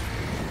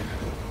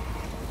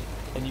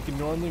 and you can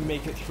normally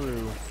make it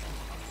through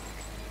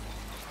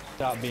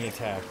without being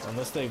attacked,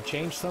 unless they've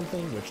changed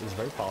something, which is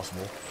very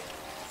possible.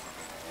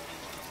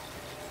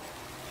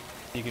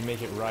 You can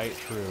make it right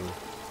through.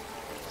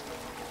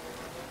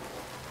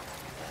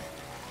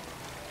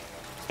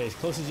 Stay as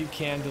close as you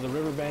can to the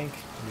riverbank,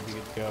 and you'll be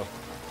good to go.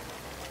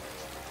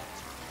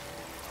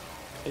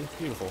 It's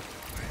beautiful.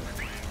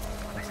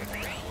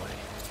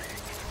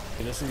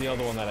 Okay, this is the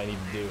other one that I need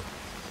to do.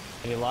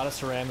 I need a lot of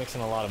ceramics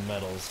and a lot of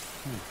metals.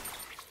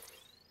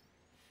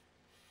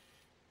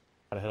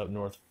 Gotta head up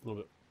north a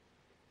little bit.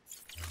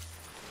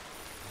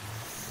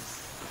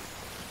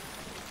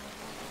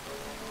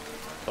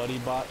 Buddy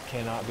bot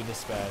cannot be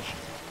dispatched.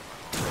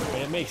 I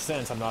mean, it makes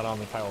sense, I'm not on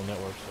the chiral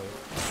network, so...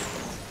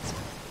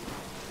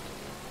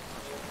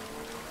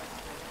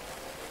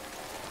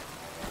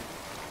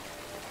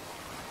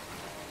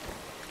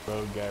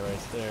 Road guy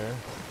right there.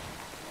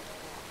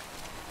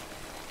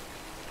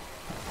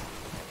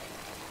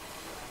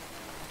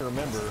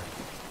 Remember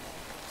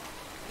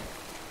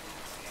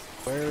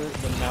where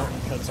the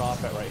mountain cuts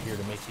off at right here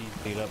to make you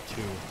lead up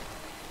to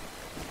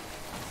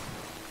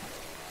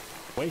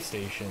way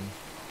station.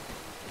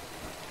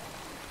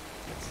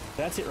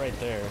 That's it right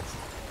there.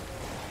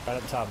 Right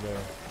up top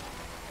there.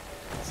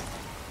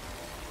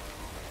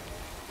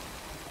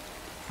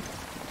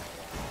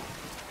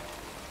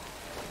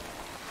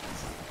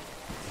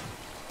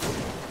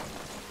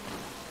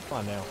 Come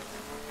on now.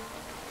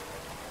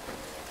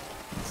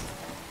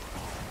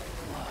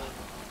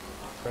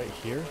 Right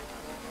here.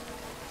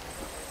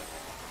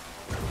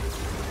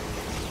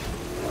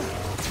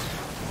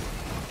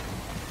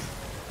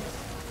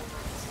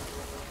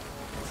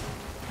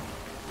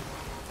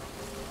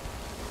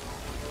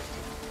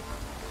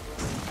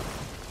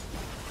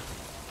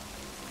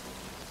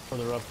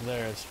 Further up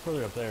there. It's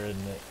further up there,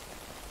 isn't it?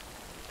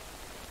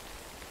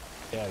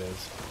 Yeah, it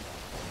is.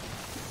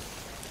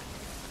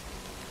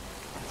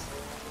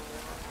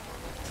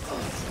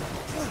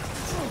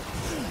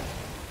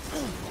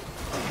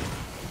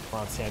 Come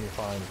on, Sam, you're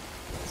fine.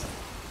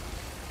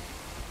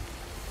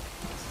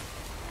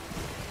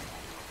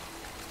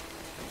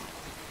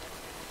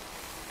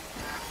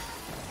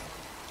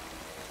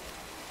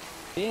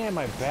 Damn,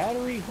 my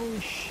battery? Holy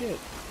shit.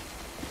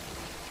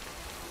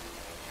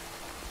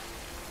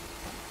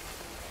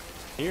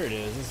 Here it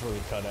is. This is where the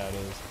cutout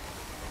is.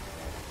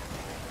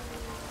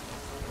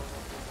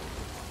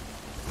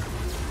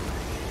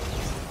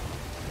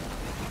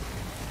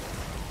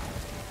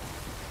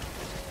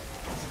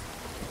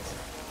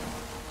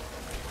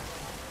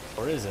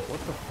 Or is it? What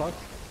the fuck?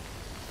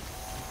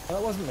 Oh,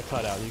 that wasn't the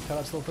cutout. The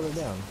cutout's still further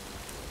down.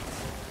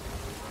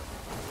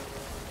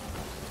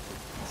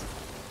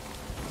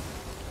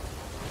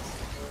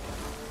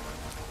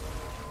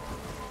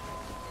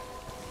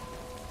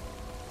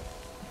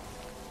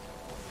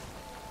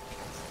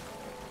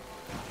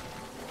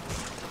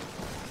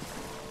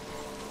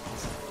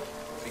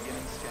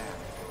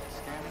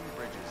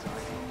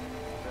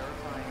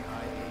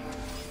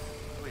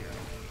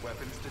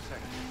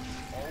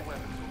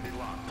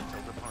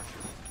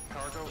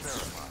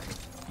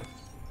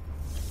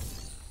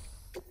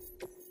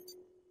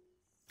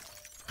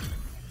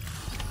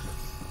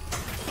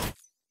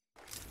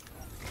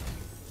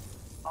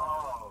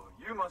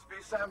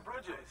 Sam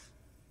Bridges.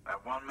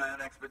 That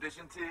one-man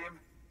expedition team?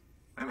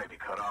 They may be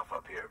cut off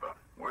up here, but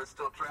word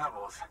still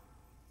travels.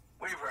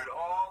 We've heard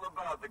all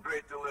about the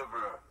Great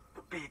Deliverer,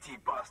 the BT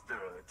Buster,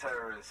 the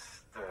terrorist,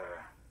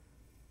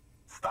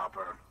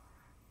 stopper.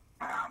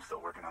 I'm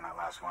still working on that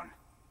last one.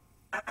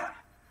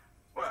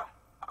 Well,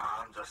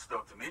 I'm just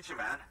stoked to meet you,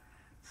 man.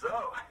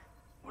 So,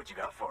 what you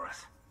got for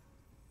us?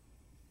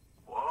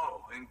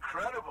 Whoa,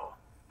 incredible.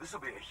 This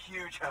will be a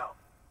huge help.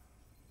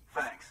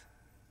 Thanks.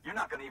 You're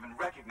not gonna even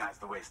recognize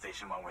the way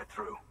Station 1 went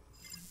through.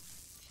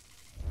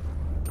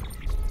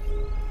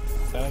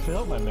 Glad I could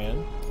help, my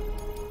man.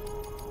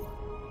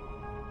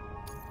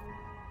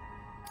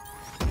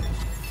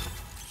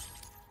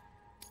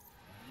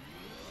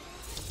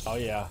 Oh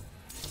yeah.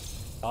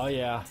 Oh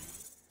yeah.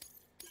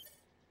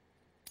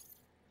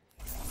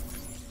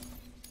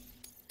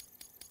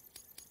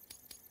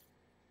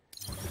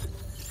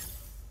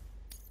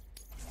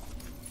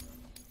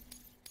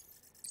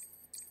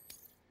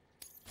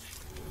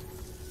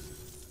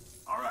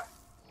 All right.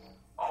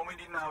 All we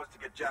need now is to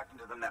get jacked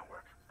into the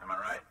network. Am I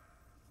right?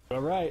 All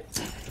right.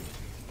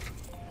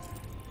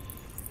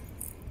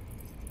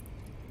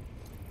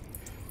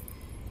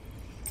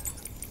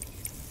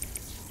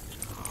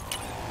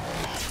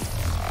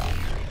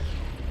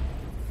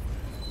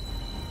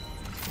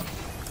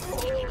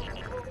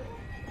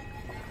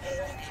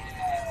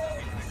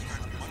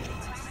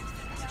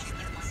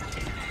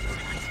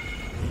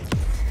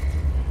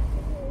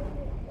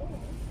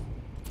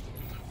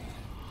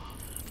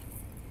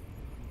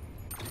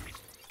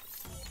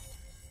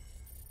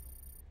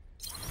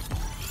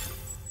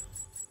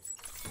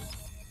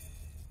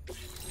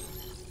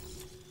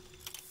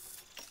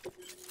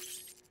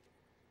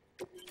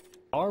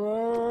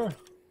 Armor!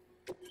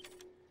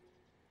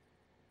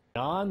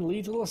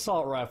 Non-lethal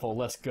assault rifle,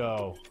 let's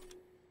go.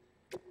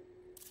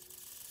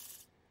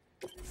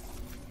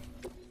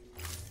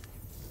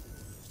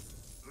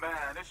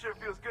 Man, it sure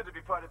feels good to be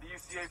part of the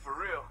UCA for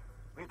real.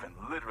 We've been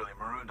literally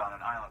marooned on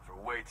an island for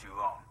way too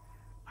long.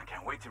 I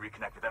can't wait to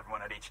reconnect with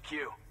everyone at HQ.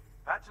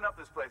 Patching up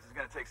this place is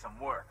gonna take some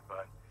work,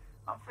 but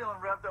I'm feeling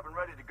revved up and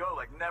ready to go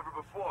like never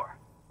before.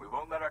 We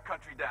won't let our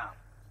country down.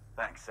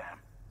 Thanks, Sam.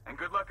 And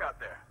good luck out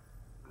there.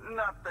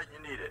 Not that you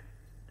need it.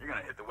 You're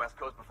gonna hit the West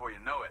Coast before you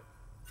know it.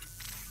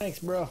 Thanks,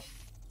 bro.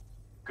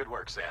 Good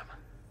work, Sam.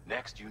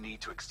 Next, you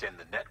need to extend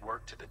the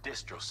network to the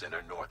distro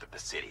center north of the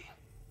city.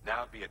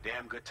 Now would be a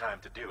damn good time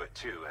to do it,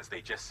 too, as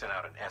they just sent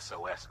out an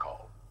SOS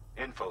call.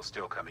 Info's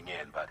still coming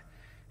in, but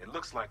it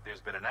looks like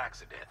there's been an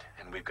accident,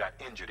 and we've got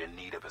injured in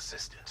need of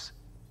assistance.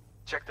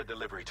 Check the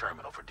delivery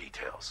terminal for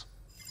details.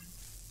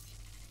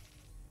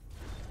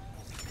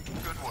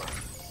 Good work.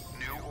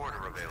 New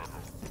order available.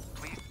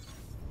 Please.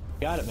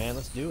 Got it, man.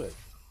 Let's do it.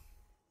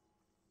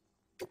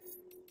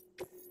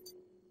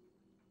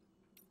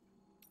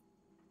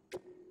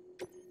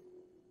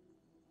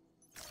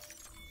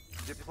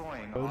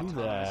 Deploying Go do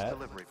autonomous that.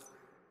 delivery.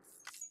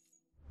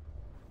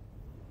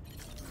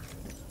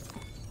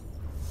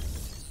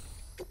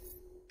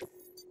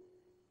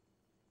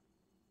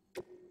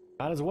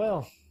 Might as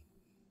well.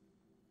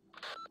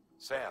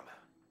 Sam,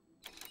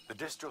 the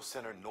distro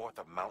center north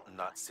of Mountain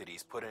Knot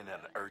City's put in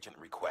an urgent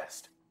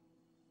request.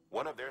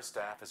 One of their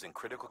staff is in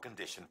critical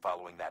condition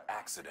following that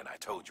accident I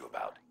told you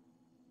about.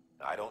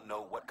 I don't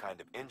know what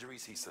kind of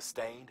injuries he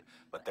sustained,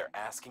 but they're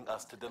asking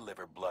us to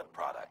deliver blood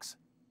products.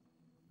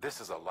 This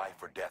is a life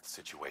or death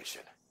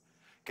situation.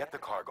 Get the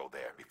cargo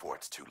there before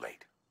it's too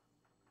late.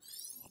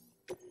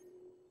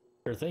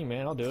 Sure thing,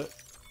 man. I'll do it.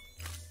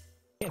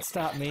 Can't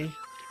stop me.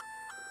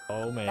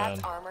 Oh, man.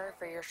 That's armor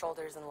for your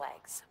shoulders and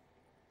legs.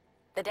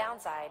 The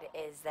downside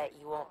is that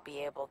you won't be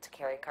able to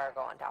carry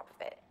cargo on top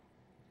of it.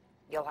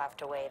 You'll have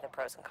to weigh the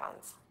pros and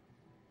cons.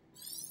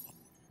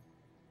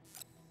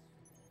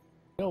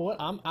 You know what?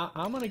 I'm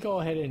gonna go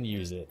ahead and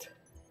use it.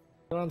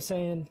 You know what I'm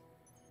saying?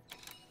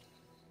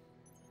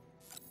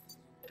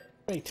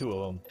 Make 2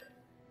 of them.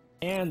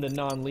 And the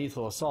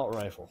non-lethal assault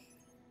rifle.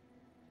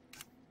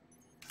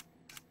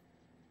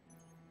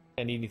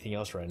 Can't need anything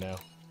else right now.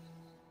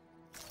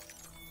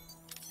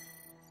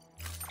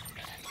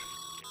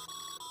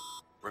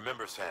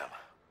 Remember, Sam,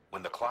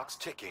 when the clock's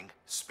ticking,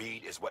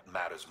 speed is what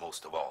matters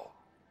most of all.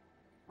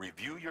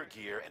 Review your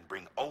gear and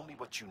bring only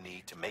what you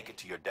need to make it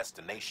to your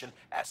destination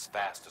as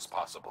fast as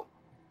possible.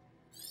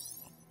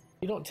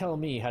 You don't tell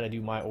me how to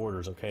do my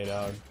orders, okay,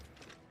 dog?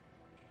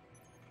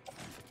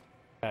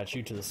 Attach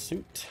you to the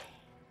suit.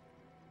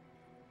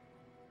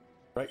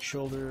 Right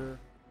shoulder.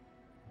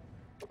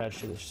 Attach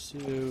to the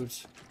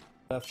suit.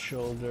 Left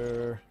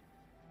shoulder.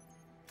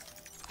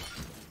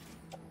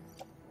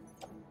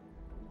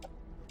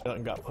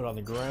 Nothing got put on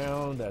the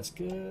ground. That's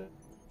good.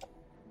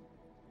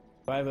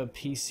 Do I have a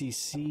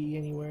PCC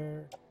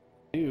anywhere?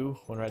 Do.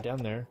 One right down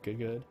there. Good,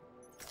 good.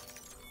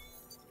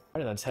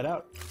 Alright, let's head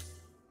out.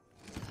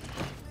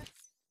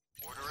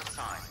 Order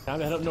assigned. Time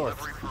to head up north.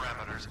 Delivery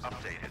parameters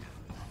updated.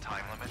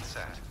 Time limit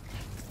set.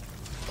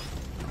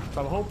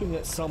 I'm hoping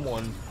that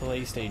someone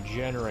placed a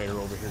generator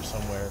over here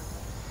somewhere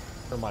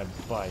for my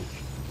bike.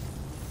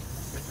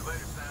 Catch you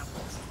later, Sam.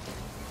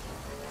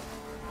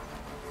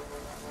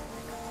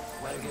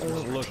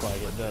 Doesn't look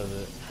like it, does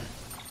it?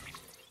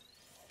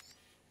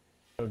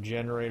 No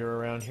generator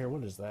around here.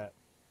 What is that?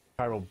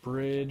 Chiral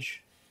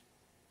bridge.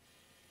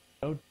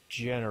 No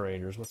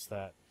generators. What's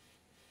that?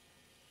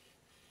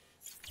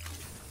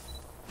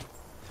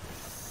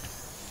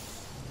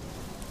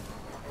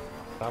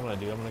 What I'm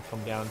gonna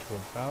come down to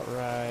about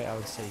right, I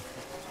would say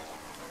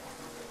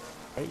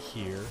right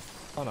here.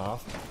 On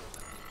off.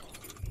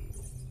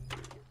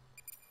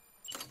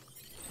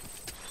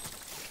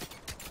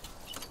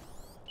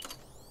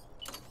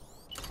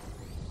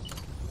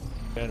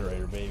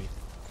 Generator, baby.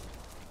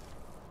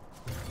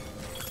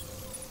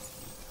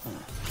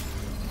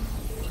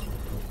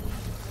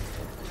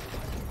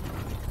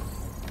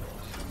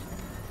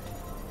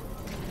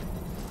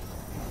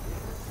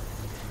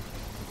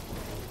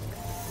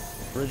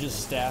 Bridges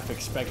staff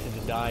expected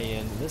to die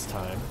in this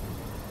time.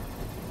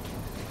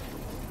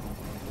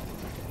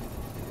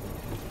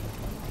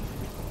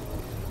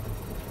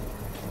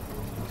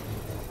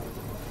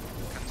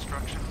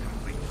 Construction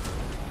complete.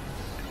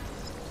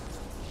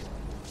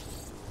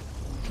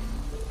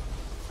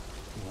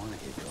 You want to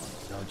get going,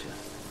 don't you?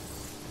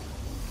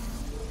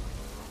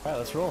 Alright,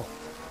 let's roll.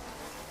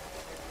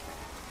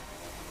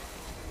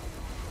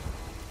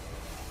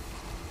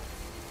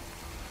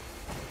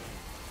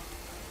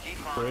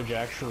 Bridge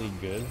actually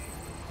good?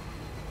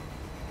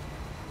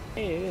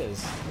 Hey, it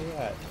is. Look at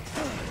that.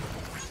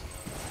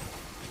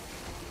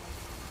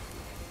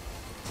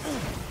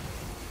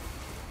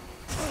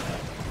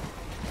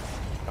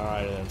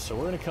 Alright then, so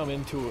we're gonna come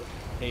into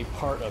a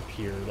part up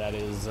here that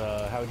is,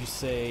 how would you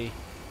say,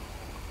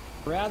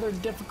 rather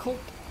difficult,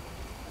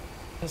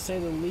 to say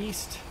the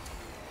least.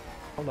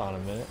 Hold on a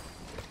minute.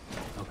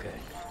 Okay.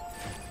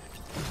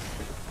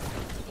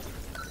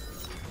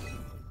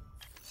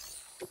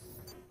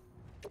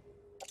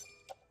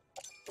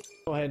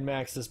 Go ahead and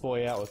max this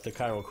boy out with the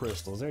chiral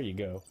crystals. There you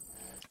go.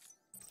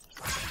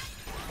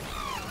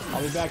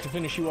 I'll be back to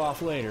finish you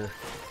off later.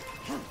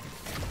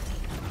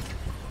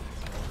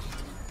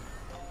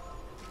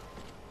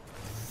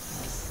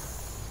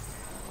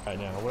 Right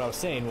now, what I was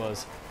saying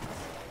was,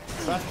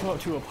 I have to come up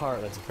to a part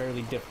that's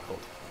fairly difficult.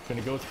 I'm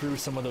gonna go through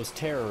some of those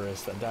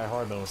terrorists that Die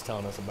Hardman was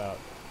telling us about.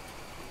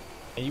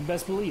 And you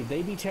best believe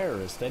they be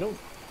terrorists.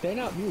 They're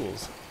not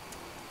mules.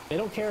 They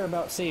don't care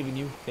about saving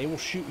you. They will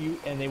shoot you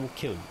and they will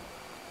kill you.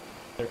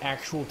 They're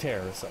actual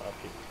terrorists up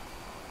here.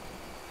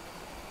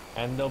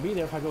 And they'll be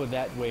there if I go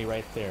that way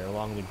right there,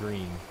 along the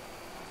green.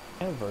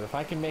 However, if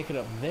I can make it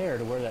up there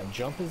to where that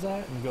jump is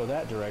at and go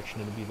that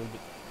direction, it'll be a little bit...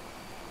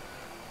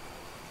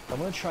 I'm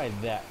gonna try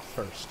that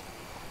first.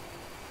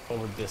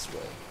 Over this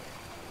way.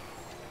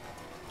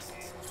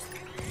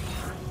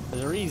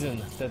 There's a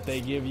reason that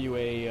they give you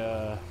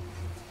a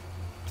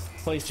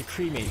place to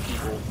cremate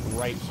people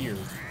right here.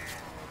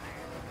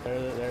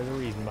 There's a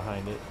reason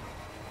behind it.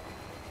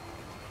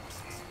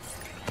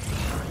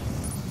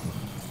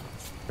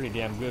 Pretty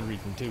damn good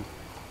reason too.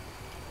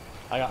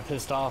 I got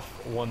pissed off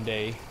one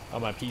day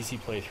on my PC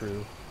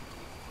playthrough.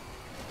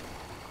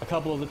 A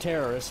couple of the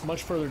terrorists,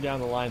 much further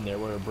down the line there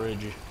where a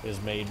bridge is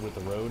made with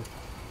the road,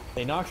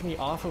 they knocked me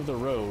off of the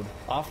road,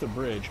 off the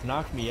bridge,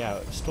 knocked me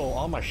out, stole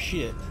all my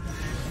shit.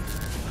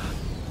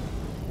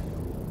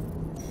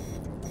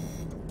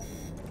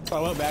 So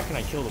I went back and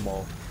I killed them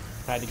all.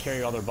 I had to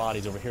carry all their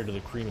bodies over here to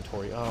the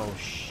crematory. Oh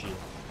shit.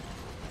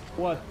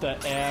 What the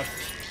F?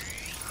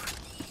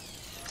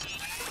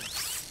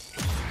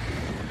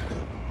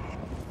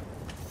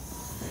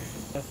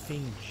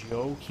 Effing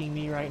joking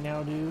me right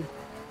now, dude?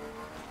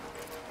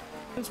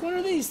 It's one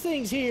of these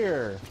things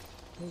here.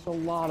 There's a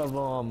lot of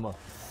them.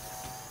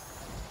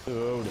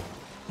 Dude.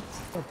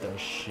 What the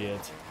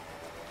shit?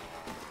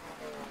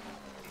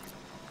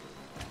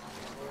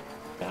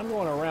 I'm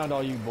going around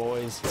all you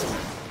boys.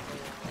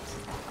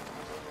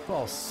 You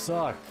all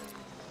suck.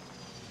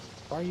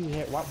 Why are you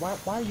here? Why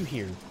are you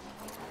here?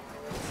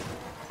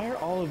 Why are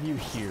all of you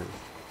here?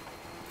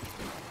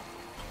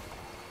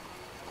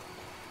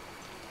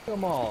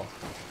 Come on.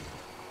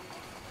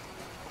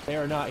 They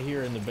are not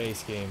here in the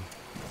base game.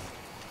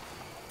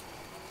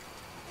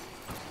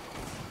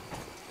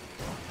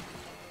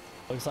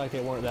 Looks like they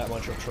weren't that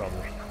much of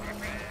trouble.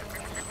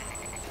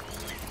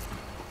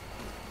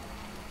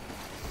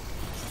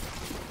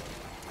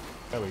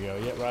 There we go.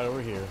 Yep, right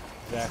over here.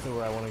 Exactly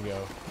where I want to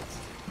go.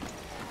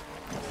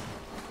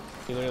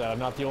 See, look at that. I'm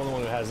not the only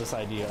one who has this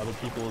idea. Other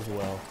people as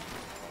well.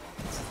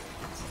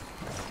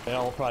 They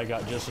all probably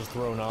got just as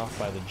thrown off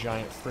by the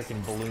giant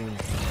freaking balloon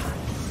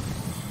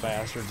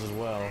bastards as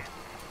well.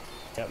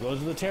 Yep,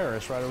 those are the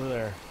terrorists right over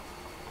there.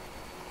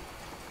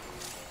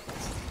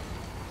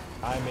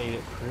 I made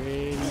it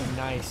pretty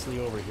nicely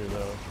over here,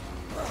 though.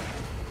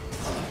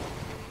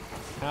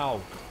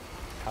 Ow.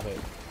 Got it.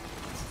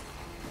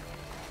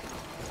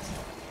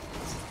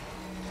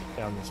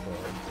 Down this way.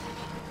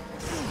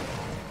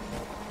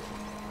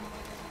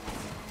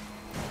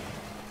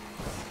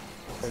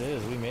 There it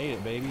is. We made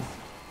it, baby.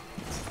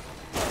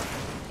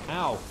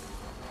 Ow.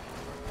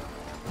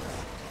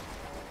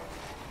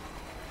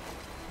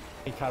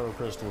 How many chiral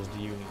crystals do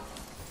you need?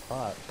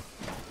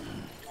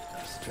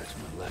 Stretch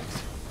my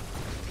legs.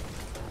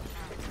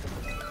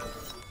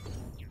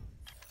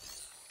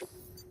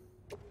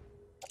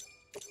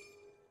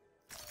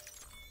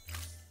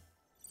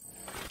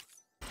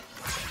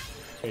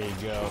 There you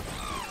go.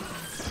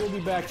 We'll be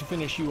back to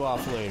finish you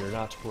off later,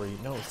 not to worry.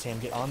 No, Sam,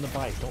 get on the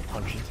bike. Don't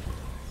punch it.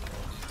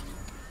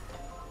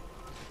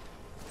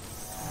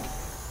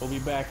 We'll be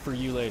back for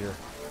you later.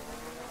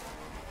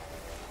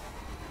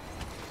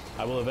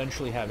 I will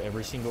eventually have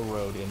every single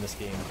road in this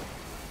game.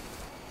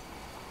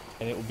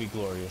 And it will be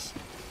glorious.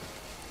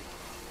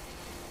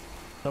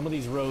 Some of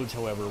these roads,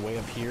 however, way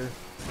up here,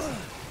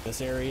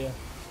 this area,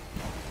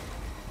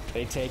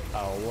 they take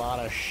a lot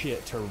of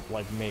shit to,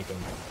 like, make them.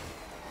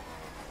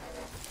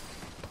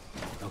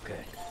 Okay.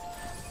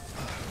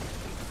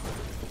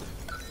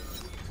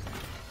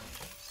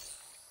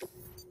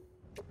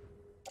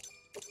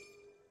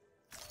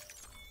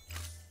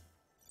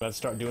 Let's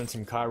start doing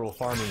some chiral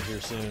farming here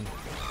soon.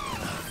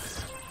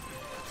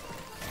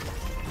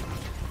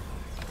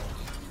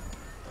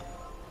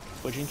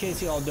 Which, in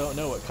case y'all don't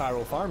know what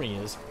chiral farming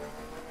is,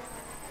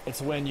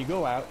 it's when you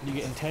go out, you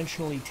get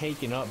intentionally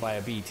taken up by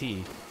a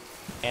BT,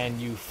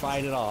 and you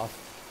fight it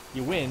off,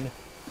 you win,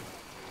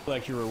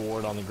 collect your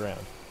reward on the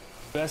ground.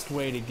 Best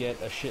way to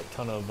get a shit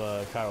ton of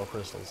chiral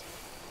crystals.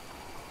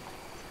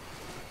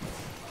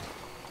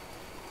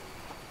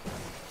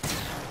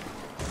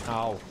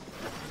 Ow.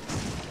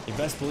 You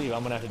best believe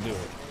I'm gonna have to do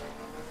it.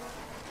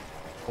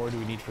 Or do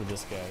we need for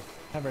this guy?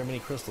 I have very many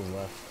crystals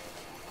left.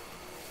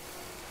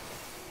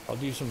 I'll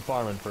do some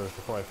farming first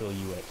before I fill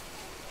you it.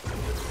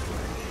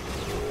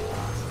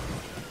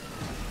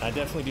 I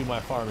definitely do my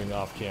farming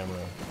off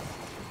camera.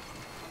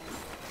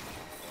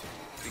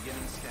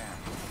 Beginning scan.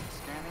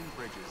 Scanning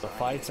bridges. The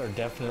fights are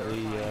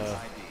definitely,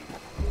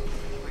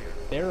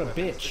 they're a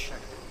bitch.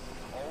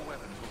 All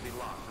weapons will be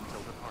locked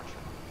until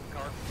departure.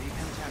 Cart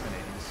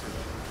decontaminating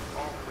soon.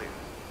 All clear.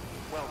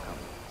 Welcome,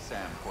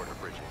 Sam Porter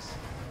Bridges.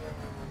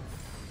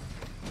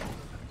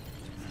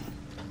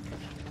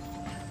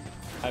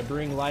 I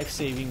bring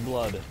life-saving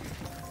blood.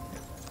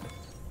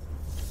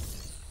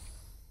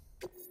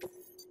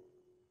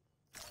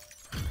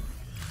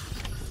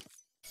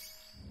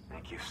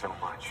 Thank you so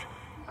much.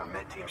 Our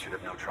med team should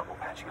have no trouble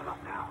patching him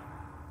up now.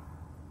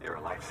 You're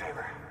a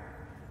lifesaver.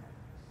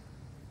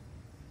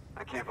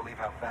 I can't believe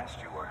how fast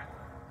you were.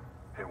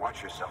 Hey,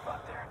 watch yourself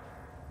out there.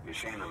 You're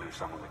ashamed to lose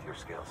someone with your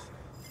skills.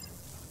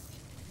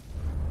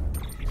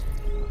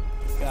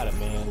 Got it,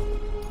 man.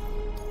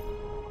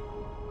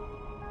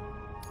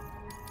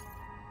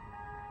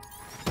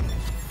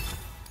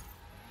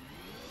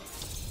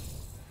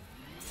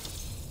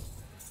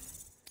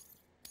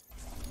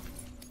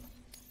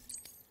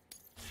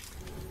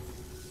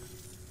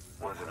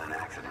 Wasn't an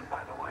accident,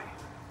 by the way.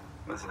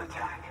 It was an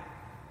attack.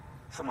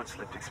 Someone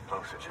slipped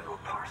explosives into a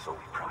parcel we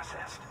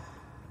processed.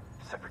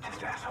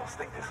 Separatist assholes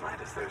think this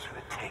land is theirs for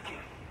the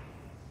taking.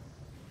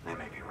 They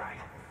may be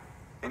right.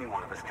 Any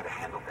one of us could have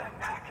handled that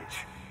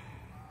package.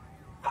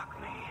 Fuck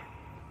me.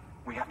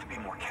 We have to be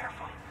more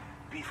careful.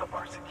 Beef up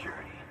our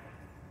security.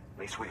 At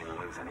least we didn't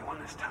lose anyone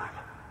this time.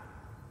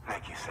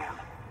 Thank you, Sam.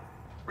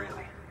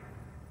 Really.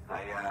 I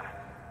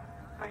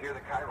hear the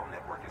chiral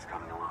network is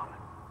coming along.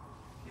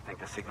 You think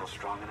the signal's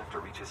strong enough to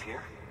reach us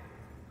here?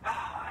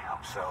 I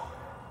hope so.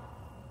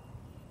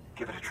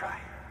 Give it a try,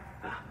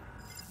 huh?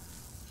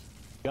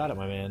 Got it,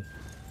 my man.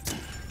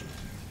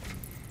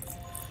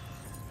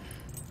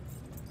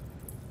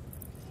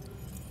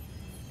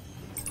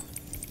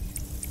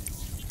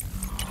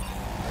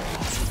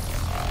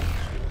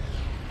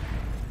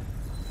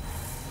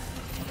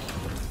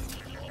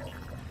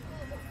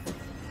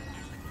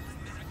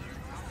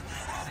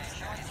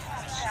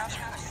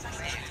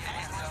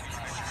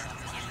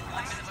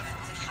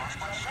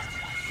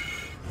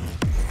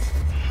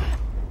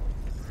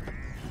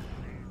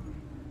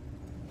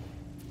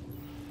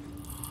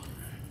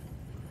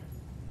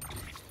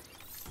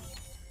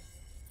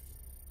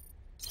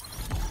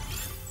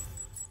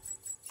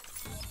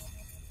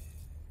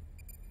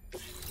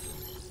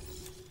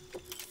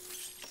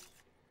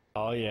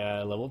 Oh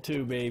yeah, level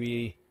 2,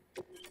 baby.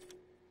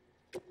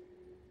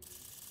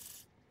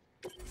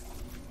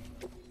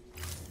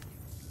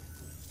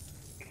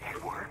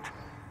 It worked.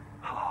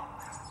 Oh,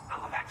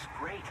 that's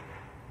great.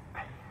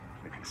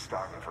 We've been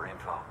starving for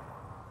info.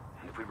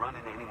 And if we run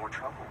into any more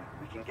trouble,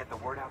 we can get the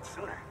word out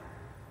sooner.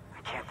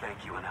 I can't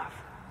thank you enough.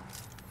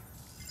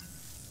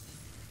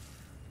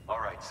 All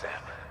right,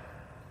 Sam.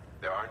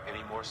 There aren't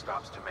any more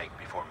stops to make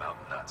before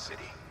Mountain Knot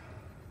City.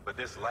 But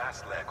this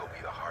last leg will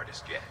be the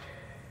hardest yet.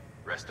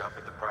 Rest up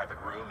at the private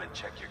room and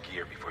check your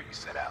gear before you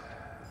set out.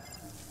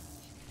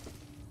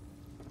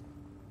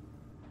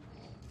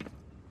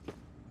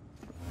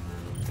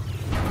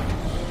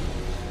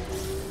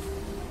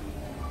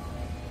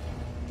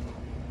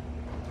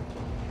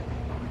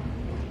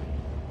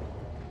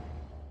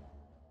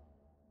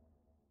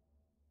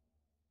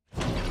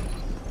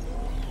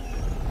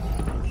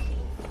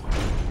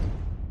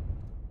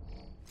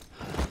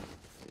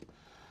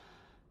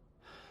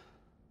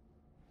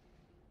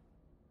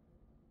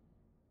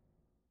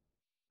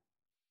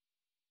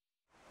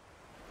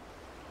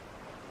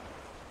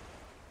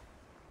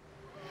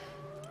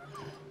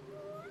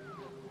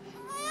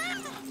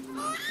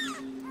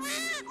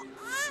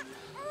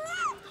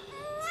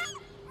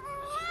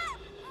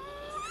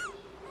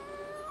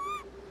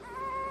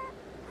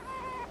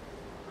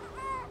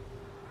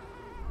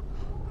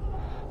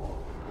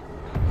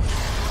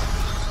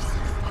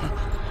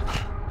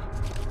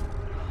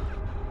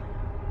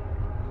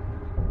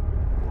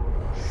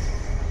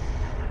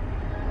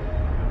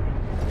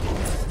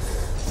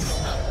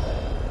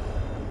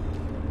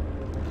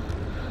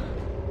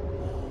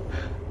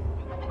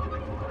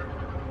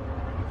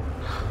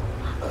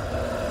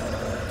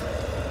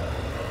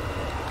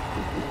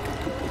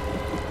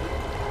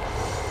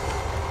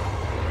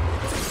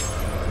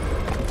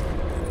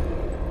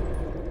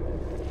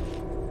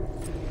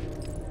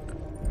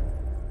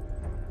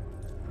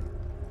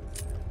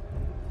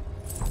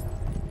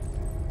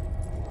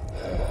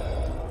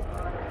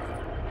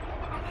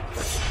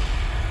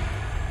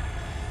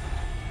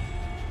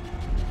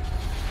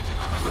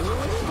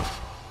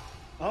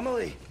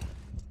 Amelie!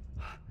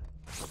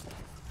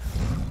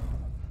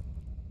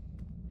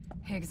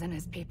 Higgs and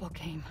his people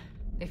came.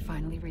 They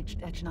finally reached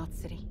Edgenaught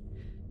City.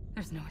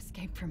 There's no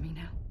escape for me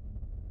now.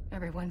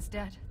 Everyone's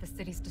dead, the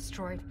city's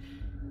destroyed,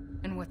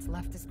 and what's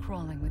left is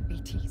crawling with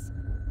BTs.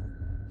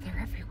 They're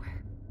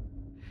everywhere.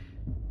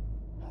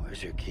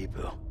 Where's your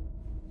Kipu?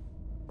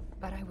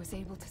 But I was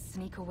able to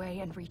sneak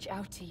away and reach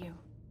out to you.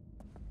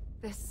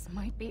 This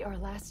might be our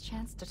last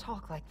chance to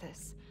talk like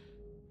this.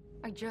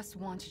 I just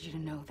wanted you to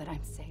know that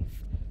I'm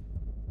safe.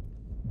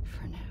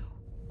 For now.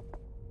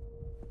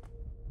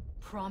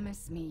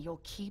 Promise me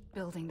you'll keep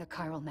building the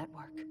chiral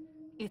network.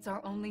 It's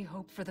our only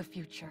hope for the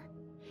future.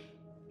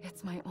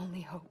 It's my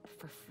only hope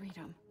for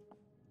freedom.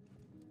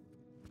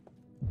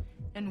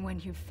 And when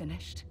you've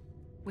finished,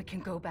 we can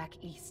go back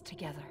east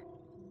together.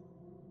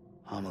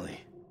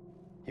 Amelie,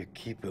 your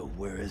Kipu,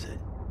 where is it?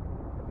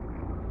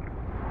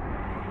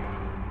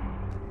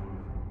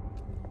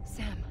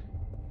 Sam,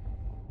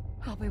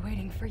 I'll be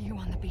waiting for you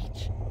on the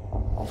beach.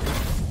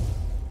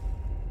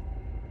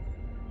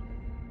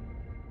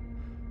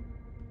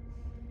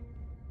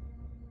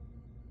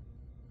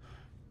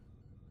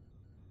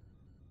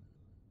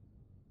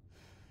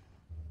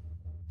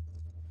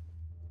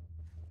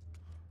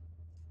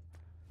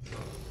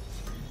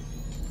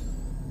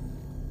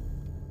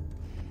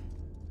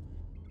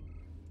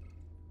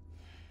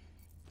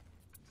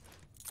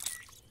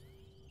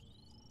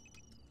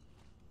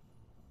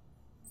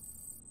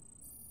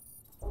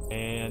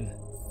 And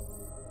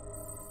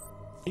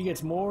he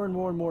gets more and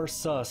more and more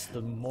sus the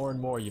more and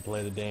more you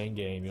play the dang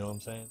game, you know what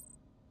I'm saying?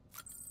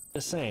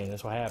 Just saying,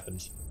 that's what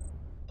happens.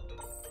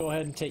 Go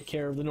ahead and take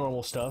care of the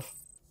normal stuff.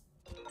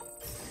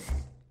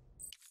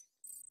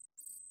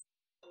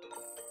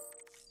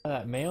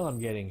 That mail I'm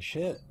getting,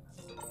 shit.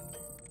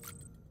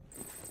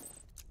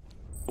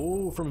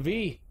 Ooh, from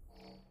V.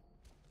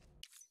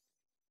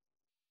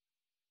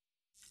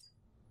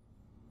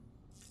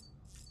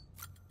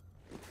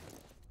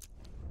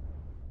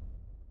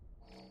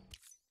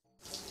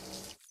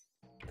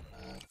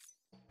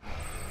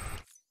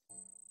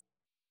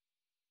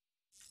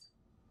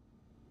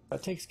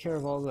 That takes care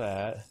of all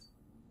that.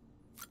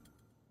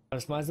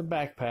 Customize the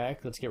backpack.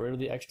 Let's get rid of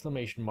the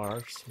exclamation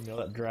marks. You know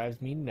that drives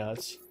me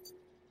nuts.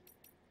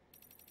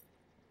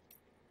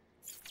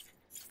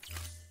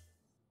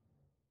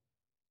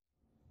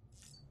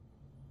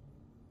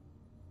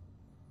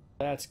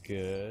 That's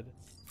good.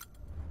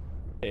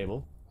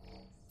 Table.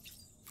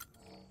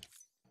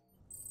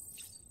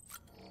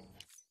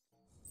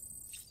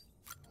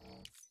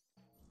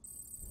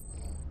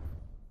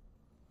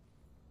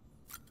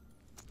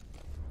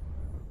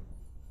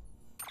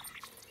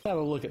 Have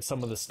a look at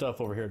some of the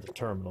stuff over here at the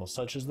terminal,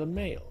 such as the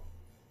mail.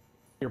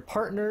 Your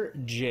partner,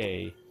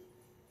 Jay.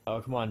 Oh,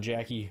 come on,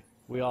 Jackie.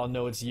 We all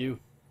know it's you.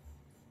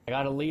 I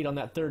got a lead on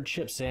that third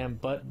chip, Sam,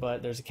 but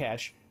there's a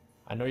catch.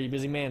 I know you're a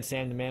busy man,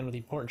 Sam, the man with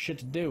important shit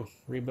to do.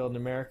 Rebuilding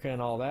America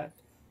and all that.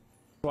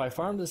 So I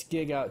farmed this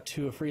gig out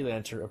to a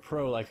freelancer, a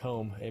pro like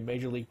home, a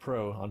major league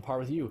pro, on par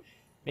with you.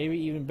 Maybe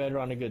even better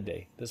on a good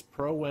day. This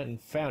pro went and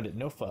found it,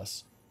 no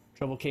fuss.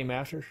 Trouble came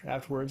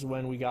afterwards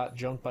when we got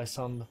jumped by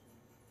some...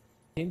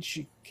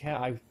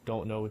 I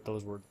don't know what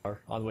those words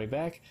are. On the way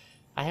back,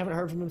 I haven't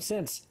heard from him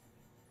since.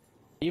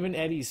 Even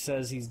Eddie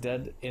says he's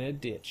dead in a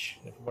ditch.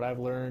 From what I've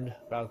learned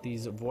about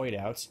these void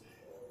outs,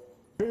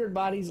 triggered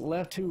bodies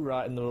left to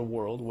rot in the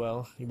world,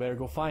 well, you better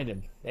go find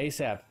him.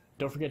 ASAP.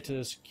 Don't forget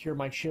to secure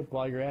my chip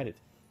while you're at it.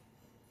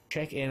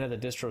 Check in at the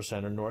distro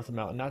center north of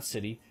Mountain Knot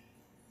City,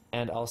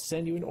 and I'll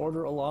send you an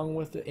order along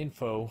with the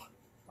info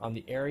on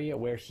the area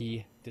where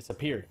he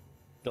disappeared.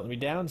 Don't let me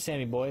down,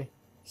 Sammy boy.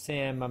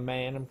 Sam, my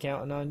man, I'm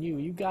counting on you.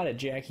 You got it,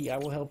 Jackie. I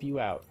will help you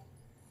out.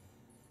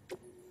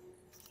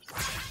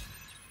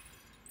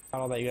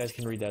 All that, you guys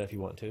can read that if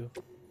you want to.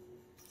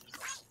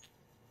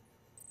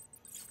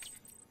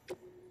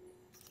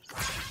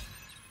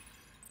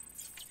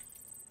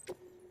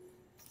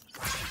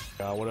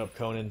 What up,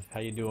 Conan?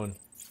 How you doing?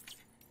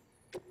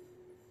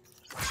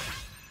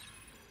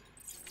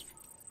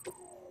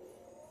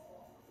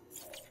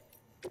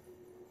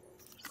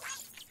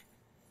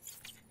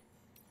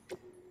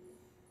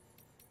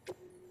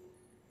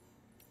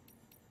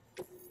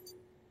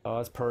 Oh,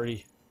 that's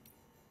pretty.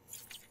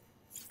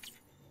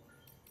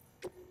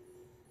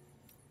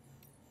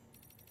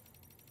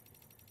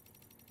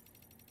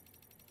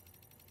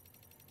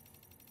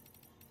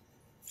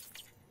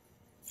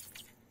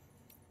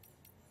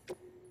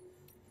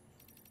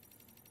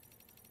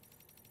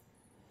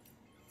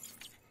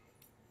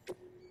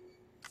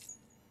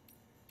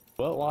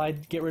 Well, while I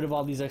get rid of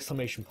all these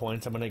exclamation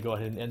points, I'm going to go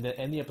ahead and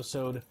end the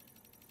episode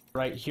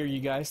right here, you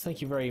guys.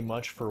 Thank you very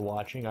much for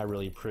watching. I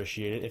really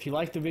appreciate it. If you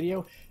liked the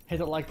video, hit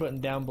that like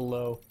button down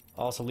below.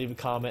 Also, leave a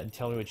comment and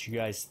tell me what you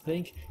guys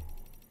think.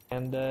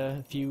 And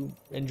if you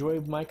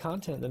enjoy my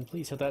content, then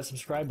please hit that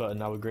subscribe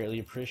button. I would greatly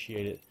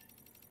appreciate it.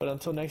 But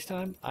until next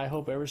time, I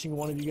hope every single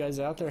one of you guys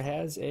out there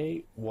has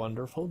a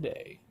wonderful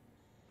day.